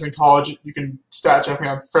more catches in college. You can stat check me.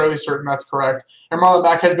 I'm fairly certain that's correct. And Marlon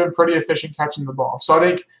Mack has been pretty efficient catching the ball. So I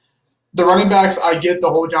think the running backs, I get the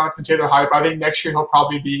whole Jonathan Taylor hype. I think next year he'll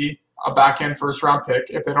probably be a back-end first-round pick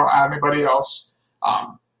if they don't add anybody else,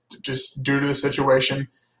 just due to the situation.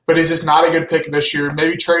 But he's just not a good pick this year.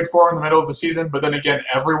 Maybe trade for him in the middle of the season, but then again,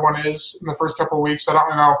 everyone is in the first couple of weeks. So I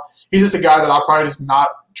don't know. He's just a guy that I'll probably just not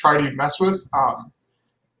try to mess with.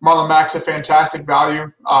 Marlon Mack's a fantastic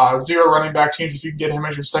value. 0 running back teams, if you can get him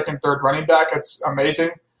as your second, third running back, that's amazing.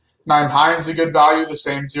 Nyheim Hines is a good value, the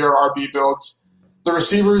same 0 RB builds. The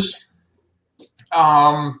receivers,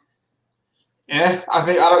 I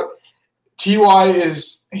think Ty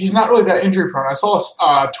he's not really that injury prone. I saw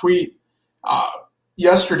a tweet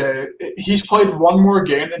yesterday. He's played one more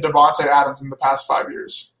game than Devontae Adams in the past 5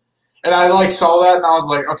 years. And I saw that and I was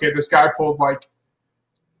like, okay, this guy pulled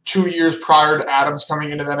 2 years prior to Adams coming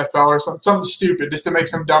into the NFL or something stupid just to make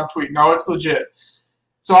some dumb tweet. No, it's legit.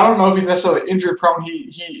 So I don't know if he's necessarily injury prone.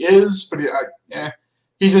 He is, but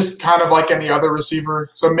he's just kind of like any other receiver.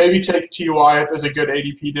 So maybe take T.Y. if there's a good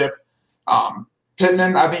ADP dip.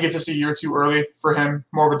 Pittman, I think it's just a year too early for him.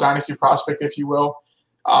 More of a dynasty prospect, if you will.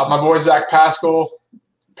 My boy Zach Pascal,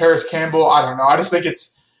 Paris Campbell, I don't know. I just think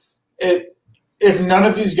if none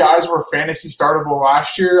of these guys were fantasy startable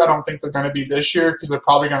last year, I don't think they're going to be this year because they're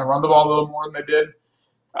probably going to run the ball a little more than they did.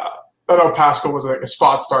 I know Pascal was a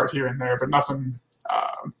spot start here and there, but nothing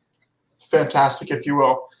fantastic, if you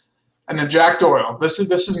will. And then Jack Doyle. This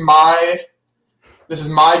is my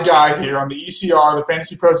guy here on the ECR, the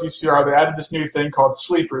Fantasy Pros ECR. They added this new thing called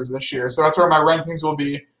Sleepers this year. So that's where my rankings will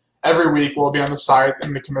be every week. We'll be on the site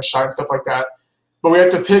and the commission side and stuff like that. But we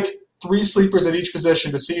have to pick 3 sleepers at each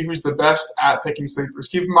position to see who's the best at picking sleepers.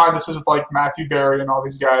 Keep in mind, this is with Matthew Berry and all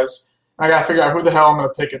these guys. And I got to figure out who the hell I'm going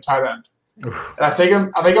to pick at tight end. Oof. And I think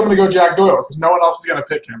I'm going to go Jack Doyle because no one else is going to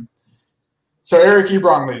pick him. So Eric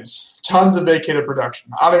Ebron leaves. Tons of vacated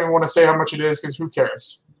production. I don't even want to say how much it is because who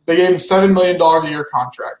cares? They gave him $7 million a year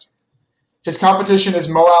contract. His competition is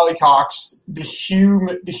Mo Alley Cox, the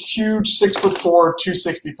huge 6'4",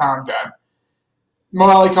 260-pound guy. Mo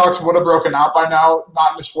Alley Cox would have broken out by now,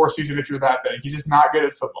 not in his 4th season if you're that big. He's just not good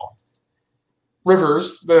at football.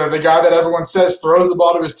 Rivers, the guy that everyone says throws the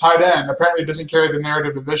ball to his tight end, apparently doesn't carry the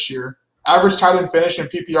narrative of this year. Average tight end finish in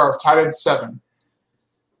PPR of tight end 7.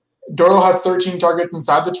 Doyle had 13 targets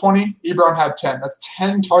inside the 20. Ebron had 10. That's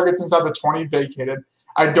 10 targets inside the 20 vacated.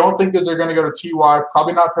 I don't think they're going to go to T.Y.,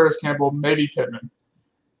 probably not Paris Campbell, maybe Pittman.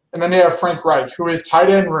 And then they have Frank Reich, who is tight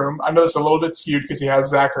end room. I know it's a little bit skewed because he has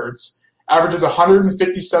Zach Ertz. Averages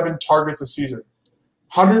 157 targets a season.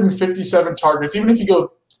 157 targets. Even if you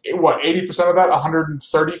go, 80% of that,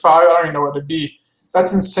 135, I don't even know what it'd be.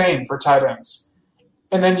 That's insane for tight ends.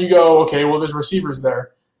 And then you go, okay, well, there's receivers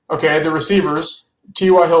there. Okay, the receivers,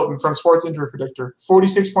 T.Y. Hilton from Sports Injury Predictor,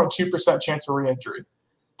 46.2% chance for re-injury.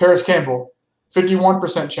 Paris Campbell,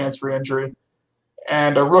 51% chance for re-injury.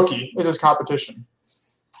 And a rookie is his competition.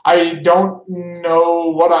 I don't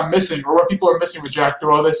know what I'm missing or what people are missing with Jack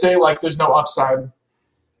Doyle. They say, there's no upside.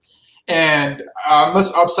 And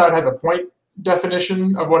unless upside has a point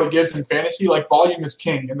definition of what it gives in fantasy, volume is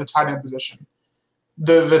king in the tight end position.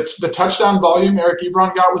 The touchdown volume Eric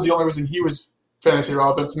Ebron got was the only reason he was fantasy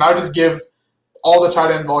relevant. So now I just give all the tight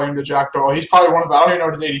end volume to Jack Doyle. He's probably one of the – I don't even know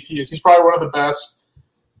what his ADP is. He's probably one of the best –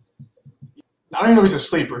 I don't even know if he's a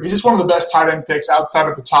sleeper. He's just one of the best tight end picks outside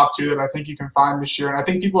of the top 2 that I think you can find this year. And I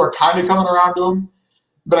think people are kind of coming around to him,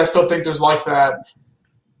 but I still think there's that,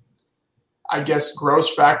 I guess,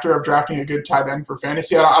 gross factor of drafting a good tight end for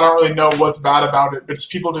fantasy. I don't really know what's bad about it, but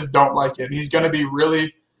people just don't like it. And he's going to be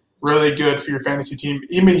really, really good for your fantasy team.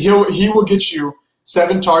 He will get you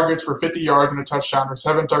 7 targets for 50 yards and a touchdown or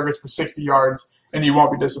 7 targets for 60 yards, and you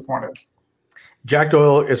won't be disappointed. Jack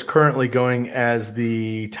Doyle is currently going as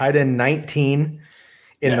the tight end 19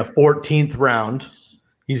 in the 14th round.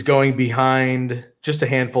 He's going behind just a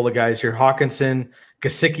handful of guys here. Hawkinson,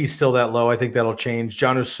 Gesicki's still that low. I think that'll change.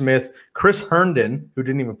 Jonnu Smith, Chris Herndon, who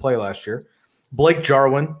didn't even play last year, Blake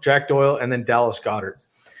Jarwin, Jack Doyle, and then Dallas Goedert.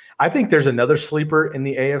 I think there's another sleeper in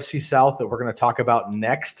the AFC South that we're going to talk about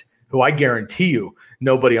next who I guarantee you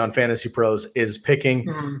nobody on Fantasy Pros is picking.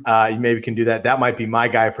 You maybe can do that. That might be my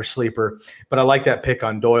guy for sleeper, but I like that pick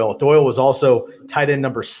on Doyle. Doyle was also tight end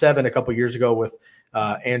number 7 a couple years ago with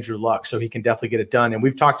Andrew Luck, so he can definitely get it done. And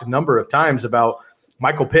we've talked a number of times about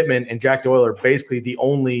Michael Pittman and Jack Doyle are basically the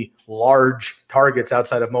only large targets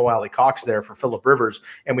outside of Mo Alley Cox there for Phillip Rivers.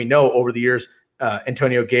 And we know over the years,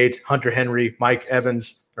 Antonio Gates, Hunter Henry, Mike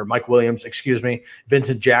Williams,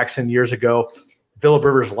 Vincent Jackson years ago. Phillip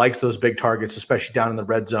Rivers likes those big targets, especially down in the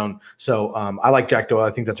red zone. So I like Jack Doyle. I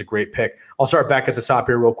think that's a great pick. I'll start back at the top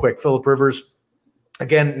here real quick. Phillip Rivers,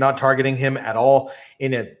 again, not targeting him at all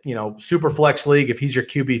in a super flex league. If he's your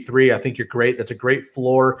QB3, I think you're great. That's a great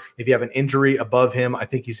floor. If you have an injury above him, I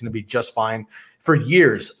think he's going to be just fine. For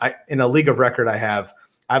years, in a league of record I have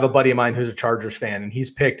a buddy of mine who's a Chargers fan, and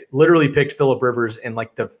he's literally picked Phillip Rivers in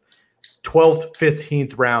like the 12th,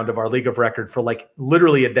 15th round of our league of record for like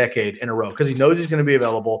literally a decade in a row because he knows he's going to be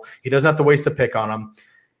available. He doesn't have to waste a pick on him.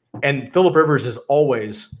 And Phillip Rivers is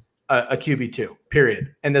always a QB2,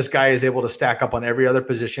 period. And this guy is able to stack up on every other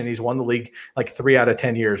position. He's won the league like 3 out of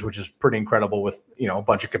 10 years, which is pretty incredible with, a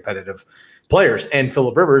bunch of competitive players. And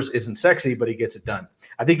Phillip Rivers isn't sexy, but he gets it done.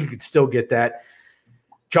 I think you could still get that.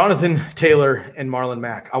 Jonathan Taylor and Marlon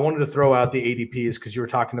Mack. I wanted to throw out the ADPs because you were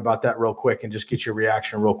talking about that real quick and just get your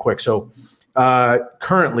reaction real quick. So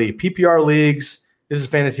currently, PPR leagues, this is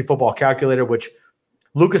Fantasy Football Calculator, which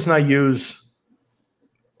Lucas and I use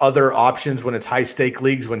other options when it's high-stake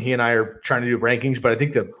leagues when he and I are trying to do rankings, but I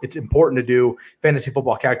think that it's important to do Fantasy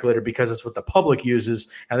Football Calculator because it's what the public uses.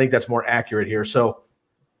 I think that's more accurate here. So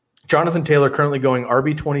Jonathan Taylor currently going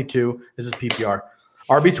RB22. This is PPR.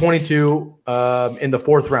 RB22 in the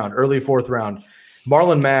 4th round, early 4th round.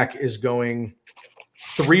 Marlon Mack is going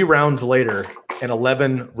 3 rounds later and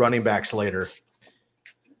 11 running backs later.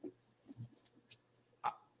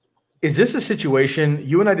 Is this a situation?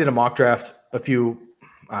 You and I did a mock draft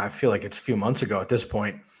I feel like it's a few months ago at this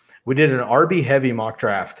point. We did an RB heavy mock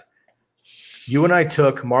draft. You and I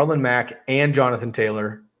took Marlon Mack and Jonathan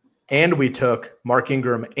Taylor, and we took Mark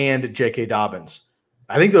Ingram and J.K. Dobbins.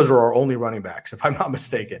 I think those were our only running backs, if I'm not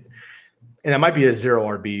mistaken. And that might be a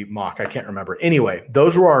 0 RB mock. I can't remember. Anyway,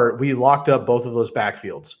 we locked up both of those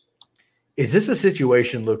backfields. Is this a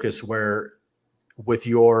situation, Lucas, where with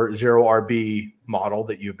your 0 RB model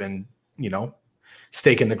that you've been,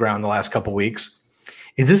 staking the ground the last couple weeks,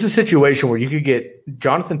 is this a situation where you could get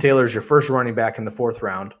Jonathan Taylor as your first running back in the 4th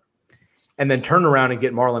round and then turn around and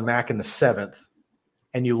get Marlon Mack in the 7th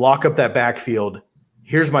and you lock up that backfield?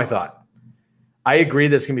 Here's my thought. I agree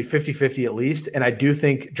that it's going to be 50-50 at least, and I do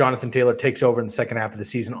think Jonathan Taylor takes over in the second half of the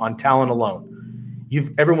season on talent alone.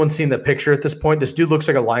 Everyone's seen the picture at this point. This dude looks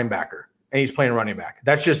like a linebacker, and he's playing running back.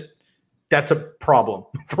 That's a problem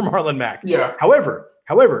for Marlon Mack. Yeah. However,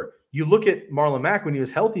 you look at Marlon Mack when he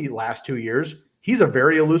was healthy last 2 years, he's a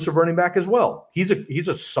very elusive running back as well. He's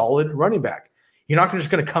a solid running back. You're not just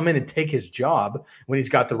going to come in and take his job when he's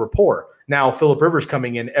got the rapport. Now, Phillip Rivers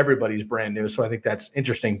coming in, everybody's brand new, so I think that's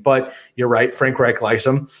interesting. But you're right, Frank Reich likes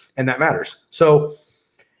him, and that matters. So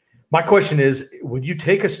my question is,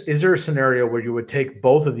 is there a scenario where you would take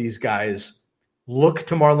both of these guys, look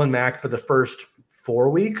to Marlon Mack for the first 4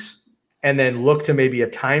 weeks, and then look to maybe a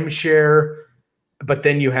timeshare, but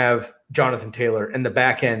then you have Jonathan Taylor in the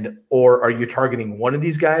back end, or are you targeting one of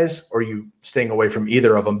these guys, or are you staying away from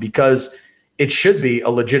either of them? Because it should be a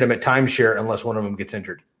legitimate timeshare unless one of them gets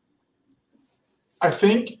injured. I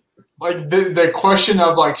think like the question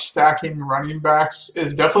of like stacking running backs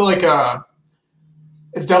is definitely like a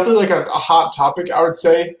hot topic, I would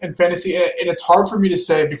say, in fantasy. And it's hard for me to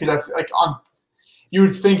say because that's like you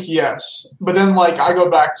would think yes, but then like I go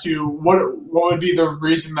back to what would be the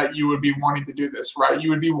reason that you would be wanting to do this, right?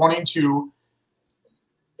 You would be wanting to,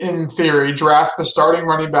 in theory, draft the starting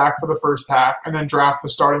running back for the first half and then draft the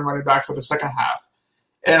starting running back for the second half.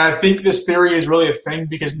 And I think this theory is really a thing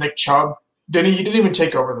because Nick Chubb didn't even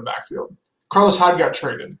take over the backfield. Carlos Hyde got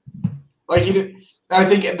traded. Like he didn't. And I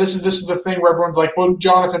think this is the thing where everyone's like, well,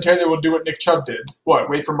 Jonathan Taylor will do what Nick Chubb did. What,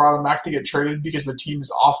 wait for Marlon Mack to get traded because the team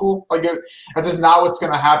is awful? Like, that's just not what's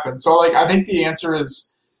going to happen. So, like, I think the answer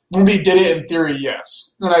is, when we did it in theory,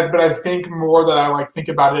 yes. But I think more that I think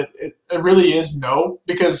about it, it really is no,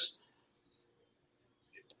 because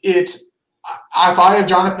if I have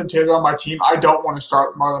Jonathan Taylor on my team, I don't want to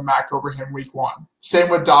start Marlon Mack over him week 1. Same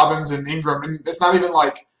with Dobbins and Ingram. And it's not even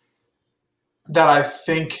like that I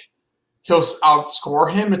think he'll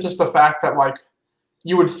outscore him. It's just the fact that, like,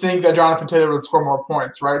 you would think that Jonathan Taylor would score more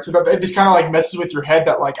points, right? So that it just kind of, like, messes with your head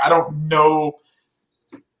that, like, I don't know.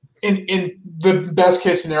 In the best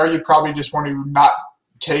case scenario, you'd probably just want to not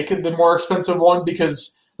take the more expensive one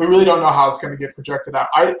because we really don't know how it's going to get projected out.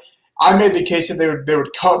 I made the case that they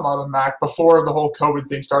would cut Marlon Mack before the whole COVID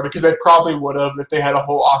thing started, because they probably would have if they had a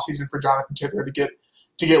whole offseason for Jonathan Taylor to get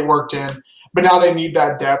worked in. But now they need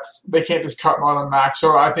that depth. They can't just cut Marlon Mack.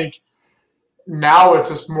 So I think now it's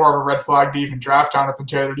just more of a red flag to even draft Jonathan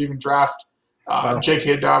Taylor, to even draft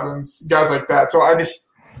J.K. Dobbins, guys like that. So I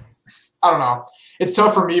don't know. It's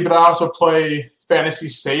tough for me, but I also play fantasy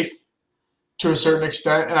safe to a certain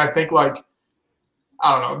extent. And I think, like,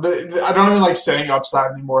 I don't know. I don't even like saying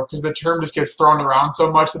upside anymore, because the term just gets thrown around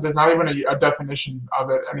so much that there's not even a definition of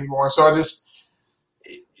it anymore. So I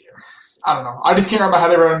don't know. I just can't wrap my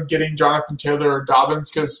head around getting Jonathan Taylor or Dobbins,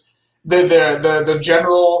 because the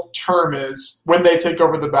general term is when they take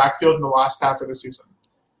over the backfield in the last half of the season.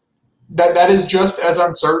 That is just as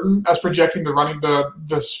uncertain as projecting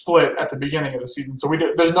the split at the beginning of the season. So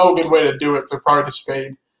there's no good way to do it. So probably just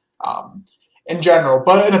fade in general.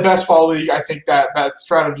 But in a best ball league, I think that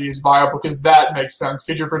strategy is viable, because that makes sense,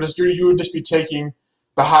 because you would just be taking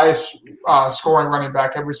the highest scoring running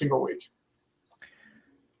back every single week.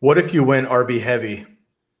 What if you went RB heavy?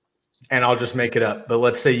 And I'll just make it up, but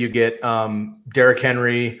let's say you get Derrick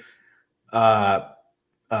Henry, Austin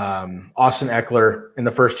Eckler in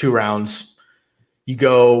the first 2 rounds. You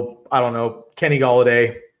go, I don't know, Kenny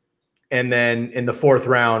Golladay. And then in the 4th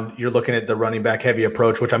round, you're looking at the running back heavy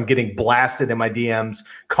approach, which I'm getting blasted in my DMs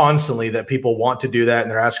constantly that people want to do that,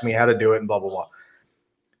 and they're asking me how to do it and blah, blah, blah.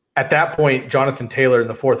 At that point, Jonathan Taylor in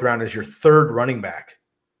the 4th round is your 3rd running back.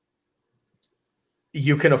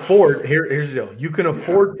 You can afford – here's the deal. You can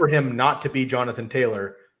afford for him not to be Jonathan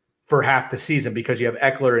Taylor for half the season, because you have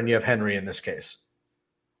Eckler and you have Henry in this case.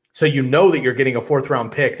 So you know that you're getting a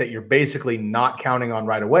 4th-round pick that you're basically not counting on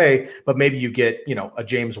right away, but maybe you get, a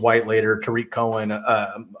James White later, Tariq Cohen,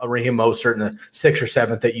 a Raheem Mostert in the 6th or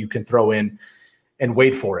 7th that you can throw in and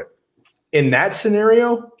wait for it. In that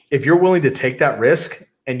scenario, if you're willing to take that risk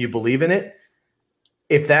and you believe in it,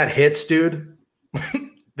 if that hits, dude,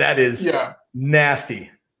 that is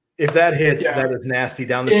nasty. If that hits, that is nasty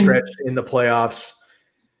down the stretch in the playoffs.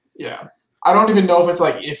 Yeah. I don't even know if it's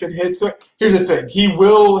like if it hits. But here's the thing. He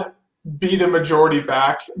will be the majority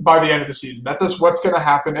back by the end of the season. That's just what's going to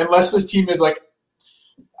happen. Unless this team is like,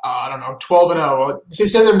 12-0. They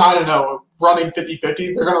say they're 9-0, running 50-50.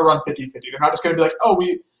 They're going to run 50-50. They're not just going to be like, oh,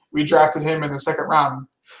 we drafted him in the 2nd round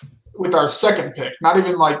with our 2nd pick. Not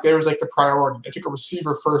even like there was like the priority. They took a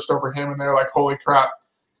receiver first over him, and they're like, holy crap.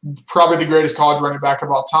 Probably the greatest college running back of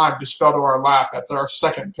all time just fell to our lap at our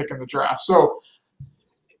 2nd pick in the draft. So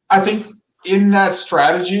I think in that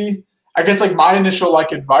strategy, I guess like my initial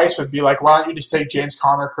like advice would be like, why don't you just take James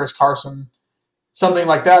Conner, Chris Carson, something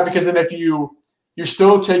like that? Because then if you're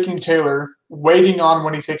still taking Taylor, waiting on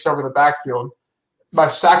when he takes over the backfield, by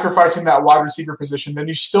sacrificing that wide receiver position, then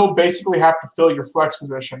you still basically have to fill your flex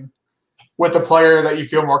position with a player that you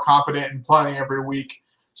feel more confident in playing every week.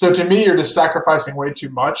 So to me, you're just sacrificing way too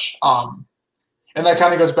much. And that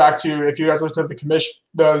kind of goes back to, if you guys listen to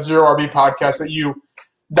the Zero RB podcast,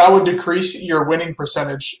 that would decrease your winning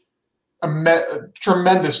percentage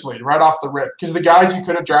tremendously right off the rip, because the guys you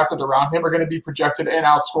could have drafted around him are going to be projected and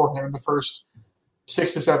outscore him in the first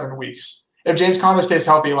 6 to 7 weeks. If James Conner stays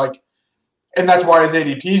healthy, and that's why his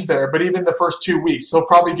ADP is there, but even the first 2 weeks, he'll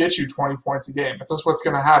probably get you 20 points a game. That's just what's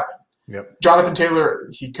going to happen. Yep. Jonathan Taylor,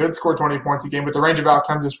 he could score 20 points a game, but the range of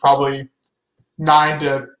outcomes is probably 9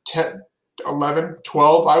 to 10, 11,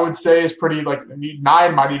 12, I would say, is pretty,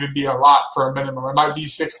 9 might even be a lot for a minimum. It might be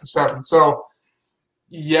 6 to 7. So,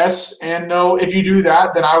 yes and no. If you do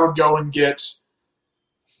that, then I would go and get,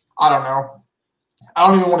 I don't know. I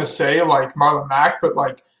don't even want to say Marlon Mack,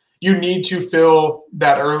 but you need to fill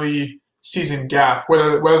that early season gap,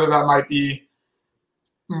 whether that might be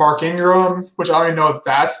Mark Ingram, which I don't even know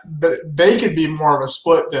if they could be more of a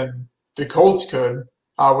split than the Colts could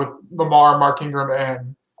with Lamar, Mark Ingram,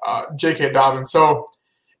 and J.K. Dobbins. So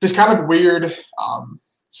just kind of weird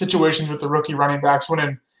situations with the rookie running backs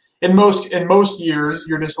when in most years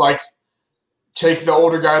you're just take the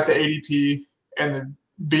older guy at the ADP and then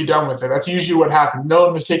be done with it. That's usually what happens. No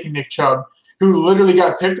one was taking Nick Chubb, who literally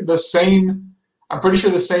got picked the same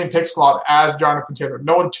pick slot as Jonathan Taylor.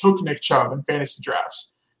 No one took Nick Chubb in fantasy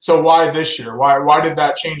drafts. So why this year? Why did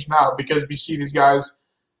that change now? Because we see these guys,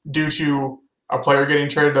 due to a player getting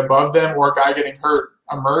traded above them or a guy getting hurt,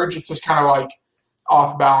 emerge. It's just kind of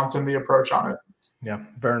off balance in the approach on it. Yeah,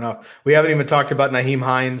 fair enough. We haven't even talked about Nyheim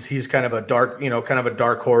Hines. He's kind of a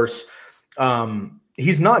dark horse.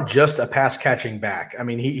 He's not just a pass catching back. I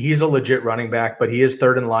mean, he's a legit running back, but he is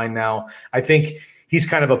 3rd in line now. I think he's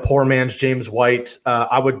kind of a poor man's James White.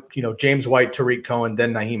 I would, James White, Tariq Cohen,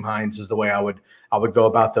 then Nyheim Hines is the way I I would go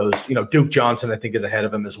about those. Duke Johnson, I think, is ahead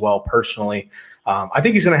of him as well. Personally, I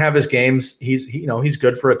think he's going to have his games. He's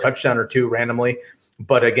good for a touchdown or two randomly,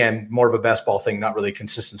 but again, more of a best ball thing, not really a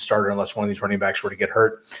consistent starter unless one of these running backs were to get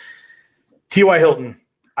hurt. T.Y. Hilton,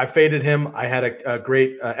 I faded him. I had a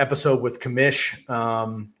great episode with Kamish,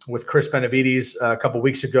 with Chris Benavides a couple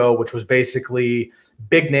weeks ago, which was basically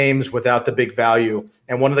big names without the big value.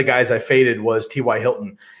 And one of the guys I faded was T.Y.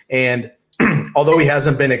 Hilton. And although he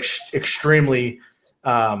hasn't been extremely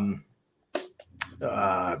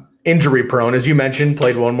injury prone, as you mentioned,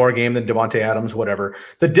 played one more game than Devontae Adams, whatever.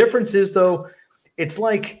 The difference is, though, it's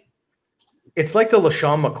like the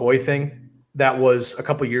LaShawn McCoy thing that was a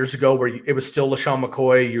couple years ago where it was still LaShawn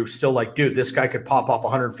McCoy. You're still like, dude, this guy could pop off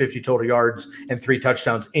 150 total yards and 3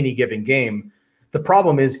 touchdowns any given game. The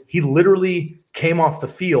problem is he literally came off the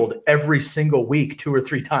field every single week 2 or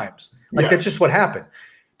 3 times. That's just what happened.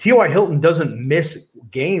 T.Y. Hilton doesn't miss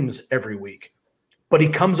games every week, but he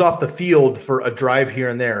comes off the field for a drive here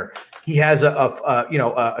and there. He has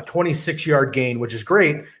a 26-yard gain, which is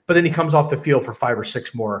great, but then he comes off the field for 5 or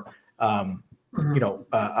 6 more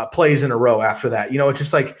plays in a row after that. It's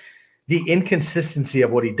just like the inconsistency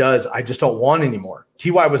of what he does, I just don't want anymore.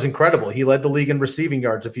 T.Y. was incredible. He led the league in receiving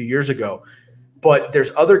yards a few years ago, but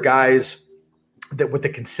there's other guys that with the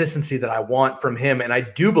consistency that I want from him. And I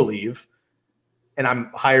do believe, and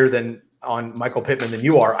I'm higher than on Michael Pittman than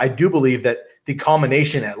you are, I do believe that the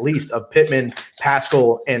combination at least of Pittman,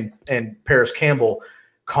 Pascal, and Paris Campbell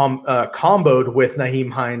comboed with Nyheim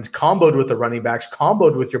Hines, comboed with the running backs,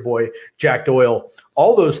 comboed with your boy Jack Doyle.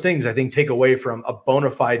 All those things I think take away from a bona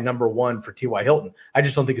fide number one for T.Y. Hilton. I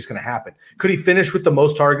just don't think it's going to happen. Could he finish with the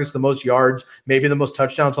most targets, the most yards, maybe the most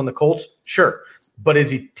touchdowns on the Colts? Sure. But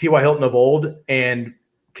is he T.Y. Hilton of old and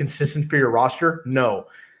consistent for your roster? No.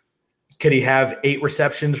 Could he have 8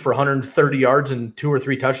 receptions for 130 yards and 2 or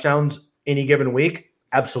 3 touchdowns any given week?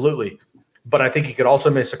 Absolutely. But I think he could also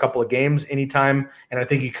miss a couple of games anytime, and I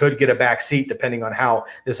think he could get a back seat depending on how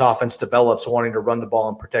this offense develops, wanting to run the ball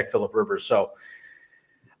and protect Phillip Rivers. So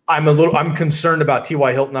I'm concerned about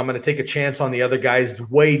T.Y. Hilton. I'm going to take a chance on the other guys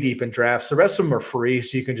way deep in drafts. The rest of them are free,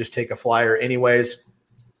 so you can just take a flyer anyways.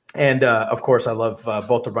 And, of course, I love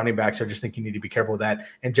both the running backs. I just think you need to be careful with that.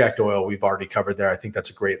 And Jack Doyle, we've already covered there. I think that's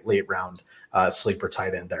a great late-round sleeper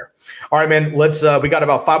tight end there. All right, man, we got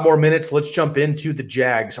about 5 more minutes. Let's jump into the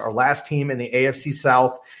Jags, our last team in the AFC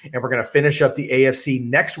South, and we're going to finish up the AFC.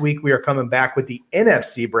 Next week, we are coming back with the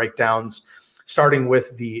NFC breakdowns, starting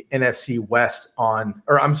with the NFC West NFC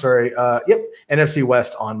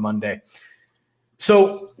West on Monday.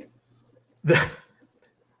 So the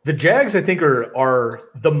Jags, I think, are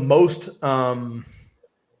the most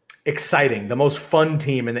exciting, the most fun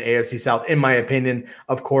team in the AFC South, in my opinion.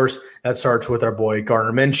 Of course, that starts with our boy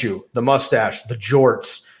Gardner Minshew, the mustache, the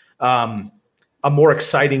jorts, a more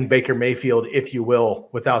exciting Baker Mayfield, if you will,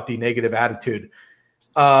 without the negative attitude.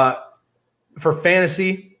 For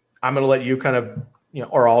fantasy, I'm going to let you kind of,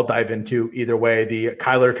 or I'll dive into either way, the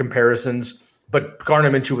Kyler comparisons. But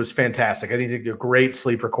Gardner Minshew was fantastic. I think he's a great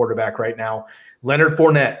sleeper quarterback right now. Leonard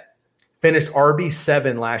Fournette finished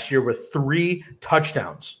RB7 last year with 3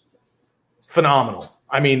 touchdowns. Phenomenal.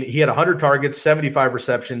 I mean, he had 100 targets, 75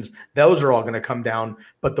 receptions. Those are all going to come down,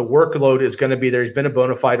 but the workload is going to be there. He's been a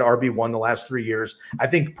bona fide RB1 the last 3 years. I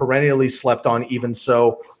think perennially slept on, even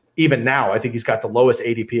so. Even now, I think he's got the lowest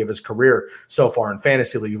ADP of his career so far in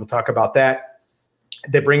fantasy league. We'll talk about that.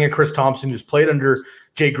 They bring in Chris Thompson, who's played under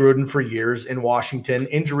Jay Gruden for years in Washington,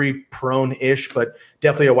 injury prone-ish, but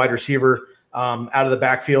definitely a wide receiver out of the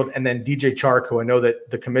backfield. And then DJ Chark, who I know that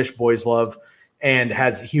the Commish boys love and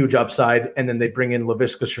has huge upside. And then they bring in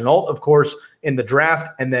Laviska Shenault, of course, in the draft.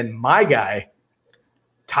 And then my guy,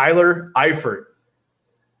 Tyler Eifert,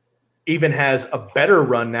 even has a better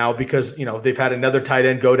run now because, they've had another tight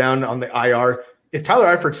end go down on the IR. If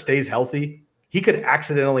Tyler Eifert stays healthy, he could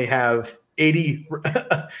accidentally have 80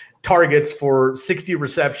 targets for 60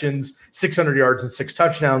 receptions, 600 yards, and 6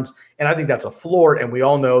 touchdowns. And I think that's a floor. And we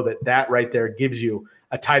all know that right there gives you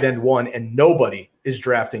a tight end 1, and nobody is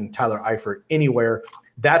drafting Tyler Eifert anywhere.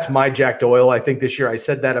 That's my Jack Doyle. I think this year, I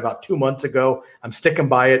said that about 2 months ago. I'm sticking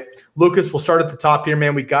by it. Lucas, we'll start at the top here,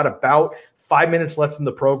 man. We got about 5 minutes left in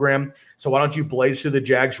the program. So why don't you blaze through the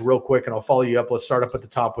Jags real quick, and I'll follow you up. Let's start up at the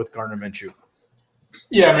top with Gardner Minshew.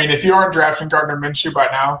 Yeah, I mean, if you aren't drafting Gardner Minshew by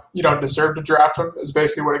now, you don't deserve to draft him, is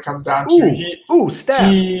basically what it comes down to. Stat.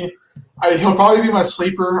 He'll probably be my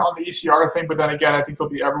sleeper on the ECR thing, but then again, I think he'll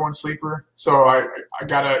be everyone's sleeper. So I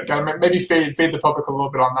gotta maybe fade the public a little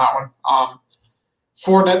bit on that one.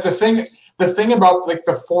 Fournette, the thing about like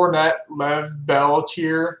the Fournette, Lev, Bell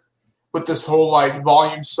tier, with this whole like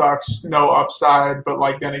volume sucks, no upside, but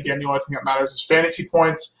like then again, the only thing that matters is fantasy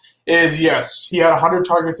points. Is yes, he had 100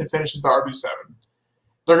 targets and finishes the RB7.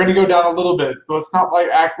 They're going to go down a little bit, but let's not like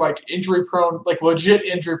act like injury prone, like legit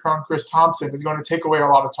injury prone. Chris Thompson is going to take away a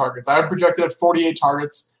lot of targets. I have projected at 48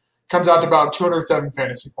 targets, comes out to about 207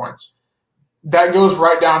 fantasy points. That goes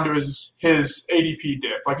right down to his ADP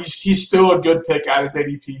dip. Like he's still a good pick at his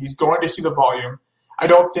ADP. He's going to see the volume. I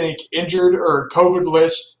don't think injured or COVID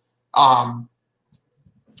list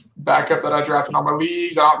backup that I drafted on my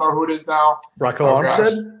leagues. I don't know who it is now. Raquel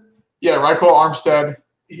Armstead? Yeah, Raquel Armstead.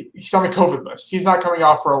 He's on the COVID list. He's not coming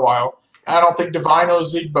off for a while. And I don't think Devine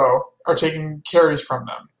Ozigbo are taking carries from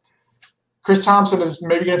them. Chris Thompson is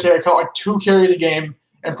maybe going to take like 2 carries a game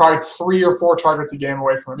and probably 3 or 4 targets a game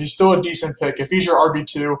away from him. He's still a decent pick. If he's your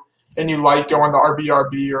RB2 and you like going the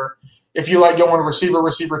RB, or if you like going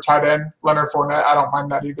receiver, tight end, Leonard Fournette, I don't mind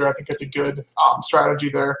that either. I think it's a good strategy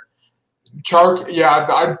there. Chark, yeah,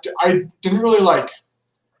 I didn't really like –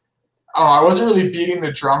 I wasn't really beating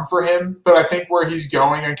the drum for him, but I think where he's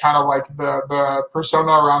going and kind of like the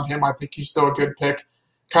persona around him, I think he's still a good pick.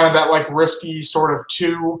 Kind of that like risky sort of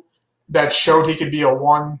 2 that showed he could be a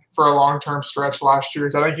 1 for a long-term stretch last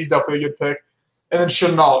year. So I think he's definitely a good pick. And then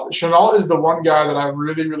Shenault. Shenault is the one guy that I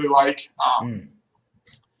really, really like. I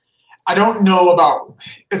don't know about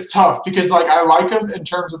 – it's tough because like I like him in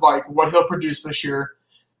terms of like what he'll produce this year.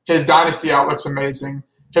 His dynasty outlook's amazing.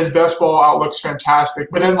 His best ball outlook's fantastic.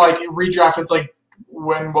 But then, like, redraft is like,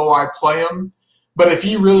 when will I play him? But if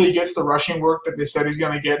he really gets the rushing work that they said he's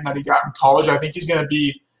going to get and that he got in college, I think he's going to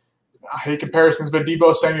be, I hate comparisons, but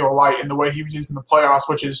Deebo Samuel light in the way he was used in the playoffs,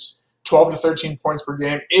 which is 12 to 13 points per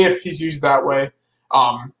game if he's used that way.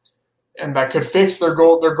 And that could fix their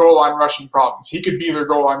goal line rushing problems. He could be their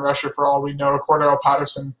goal line rusher for all we know, Cordell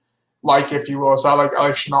Patterson, like, if you will. So I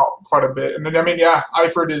like Shenault quite a bit. And then,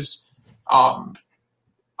 Eifert is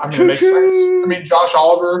it makes sense. Josh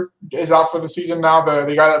Oliver is out for the season now,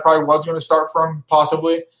 the guy that probably was going to start from,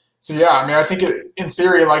 possibly. So, yeah, I think in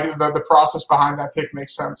theory, like, the process behind that pick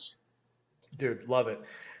makes sense. Dude, love it.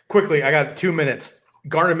 Quickly, I got 2 minutes.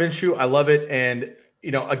 Gardner Minshew, I love it. And,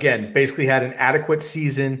 again, basically had an adequate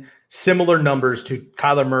season, similar numbers to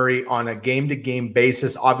Kyler Murray on a game-to-game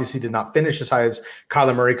basis. Obviously did not finish as high as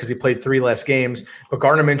Kyler Murray because he played 3 less games. But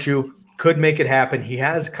Gardner Minshew could make it happen. He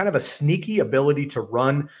has kind of a sneaky ability to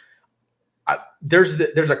run. There's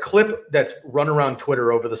a clip that's run around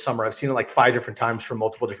Twitter over the summer. I've seen it like 5 different times from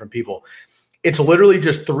multiple different people. It's literally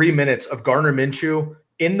just 3 minutes of Gardner Minshew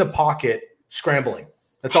in the pocket scrambling.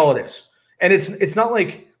 That's all it is. And it's not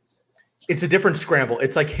like it's a different scramble.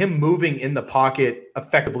 It's like him moving in the pocket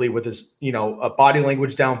effectively with his, body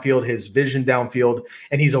language downfield, his vision downfield,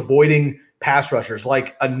 and he's avoiding pass rushers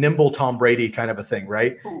like a nimble Tom Brady kind of a thing,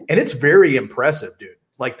 right? And it's very impressive, dude.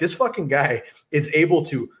 Like, this fucking guy is able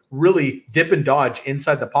to really dip and dodge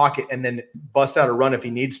inside the pocket and then bust out a run if he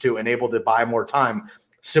needs to and able to buy more time,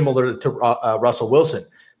 similar to Russell Wilson.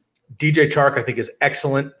 DJ Chark, I think, is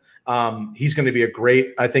excellent. He's going to be a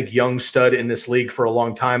great, I think, young stud in this league for a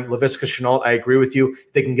long time. Laviska Shenault, I agree with you.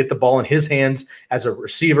 They can get the ball in his hands as a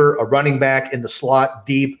receiver, a running back in the slot,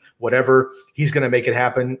 deep, whatever. He's going to make it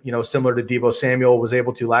happen, similar to Deebo Samuel was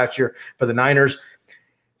able to last year for the Niners.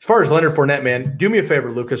 As far as Leonard Fournette, man, do me a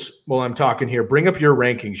favor, Lucas, while I'm talking here. Bring up your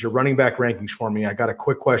rankings, your running back rankings for me. I got a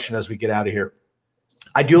quick question as we get out of here.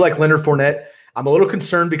 I do like Leonard Fournette. I'm a little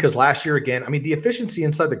concerned because last year, again, the efficiency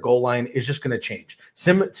inside the goal line is just going to change.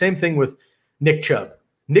 Same thing with Nick Chubb.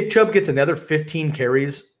 Nick Chubb gets another 15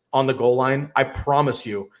 carries on the goal line. I promise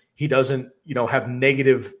you he doesn't, have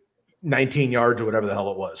negative 19 yards or whatever the hell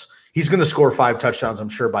it was. He's going to score 5 touchdowns, I'm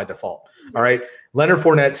sure, by default. All right. Leonard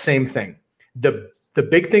Fournette, same thing. The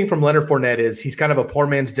big thing from Leonard Fournette is he's kind of a poor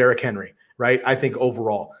man's Derrick Henry, right? I think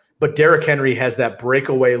overall. But Derrick Henry has that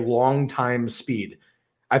breakaway long time speed.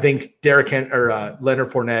 I think Leonard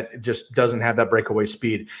Fournette just doesn't have that breakaway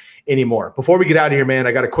speed anymore. Before we get out of here, man,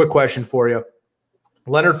 I got a quick question for you.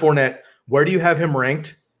 Leonard Fournette, where do you have him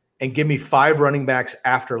ranked? And give me 5 running backs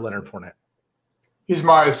after Leonard Fournette. He's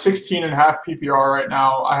my 16.5 PPR right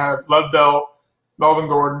now. I have Lev Bell, Melvin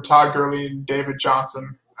Gordon, Todd Gurley, and David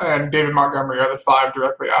Johnson. And David Montgomery are the 5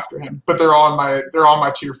 directly after him. But they're all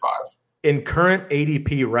my tier 5. In current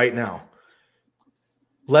ADP right now,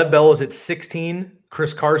 Lev Bell is at 16,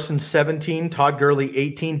 Chris Carson 17, Todd Gurley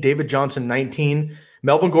 18, David Johnson 19,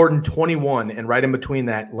 Melvin Gordon 21, and right in between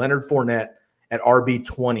that, Leonard Fournette at RB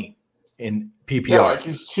 20 in PPR. Yeah,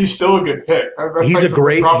 he's still a good pick.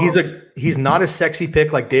 He's not a sexy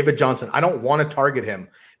pick like David Johnson. I don't want to target him,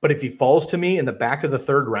 but if he falls to me in the back of the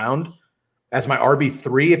 3rd round as my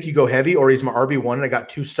RB3, if you go heavy, or he's my RB1 and I got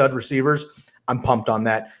 2 stud receivers, I'm pumped on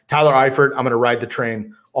that. Tyler Eifert, I'm going to ride the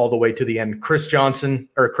train all the way to the end. Chris Thompson,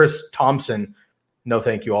 no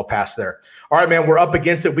thank you. I'll pass there. All right, man, we're up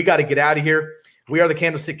against it. We got to get out of here. We are the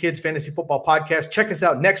Candlestick Kids Fantasy Football Podcast. Check us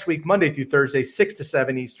out next week, Monday through Thursday, 6 to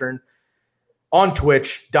 7 Eastern on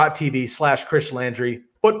twitch.tv/Chris Landry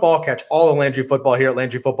Football. Catch all of Landry Football here at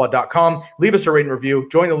LandryFootball.com. Leave us a rating review.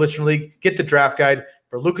 Join the Listener League. Get the draft guide.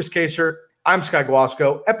 For Lucas Kaser, I'm Sky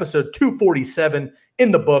Guasco. Episode 247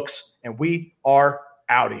 in the books, and we are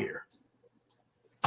out of here.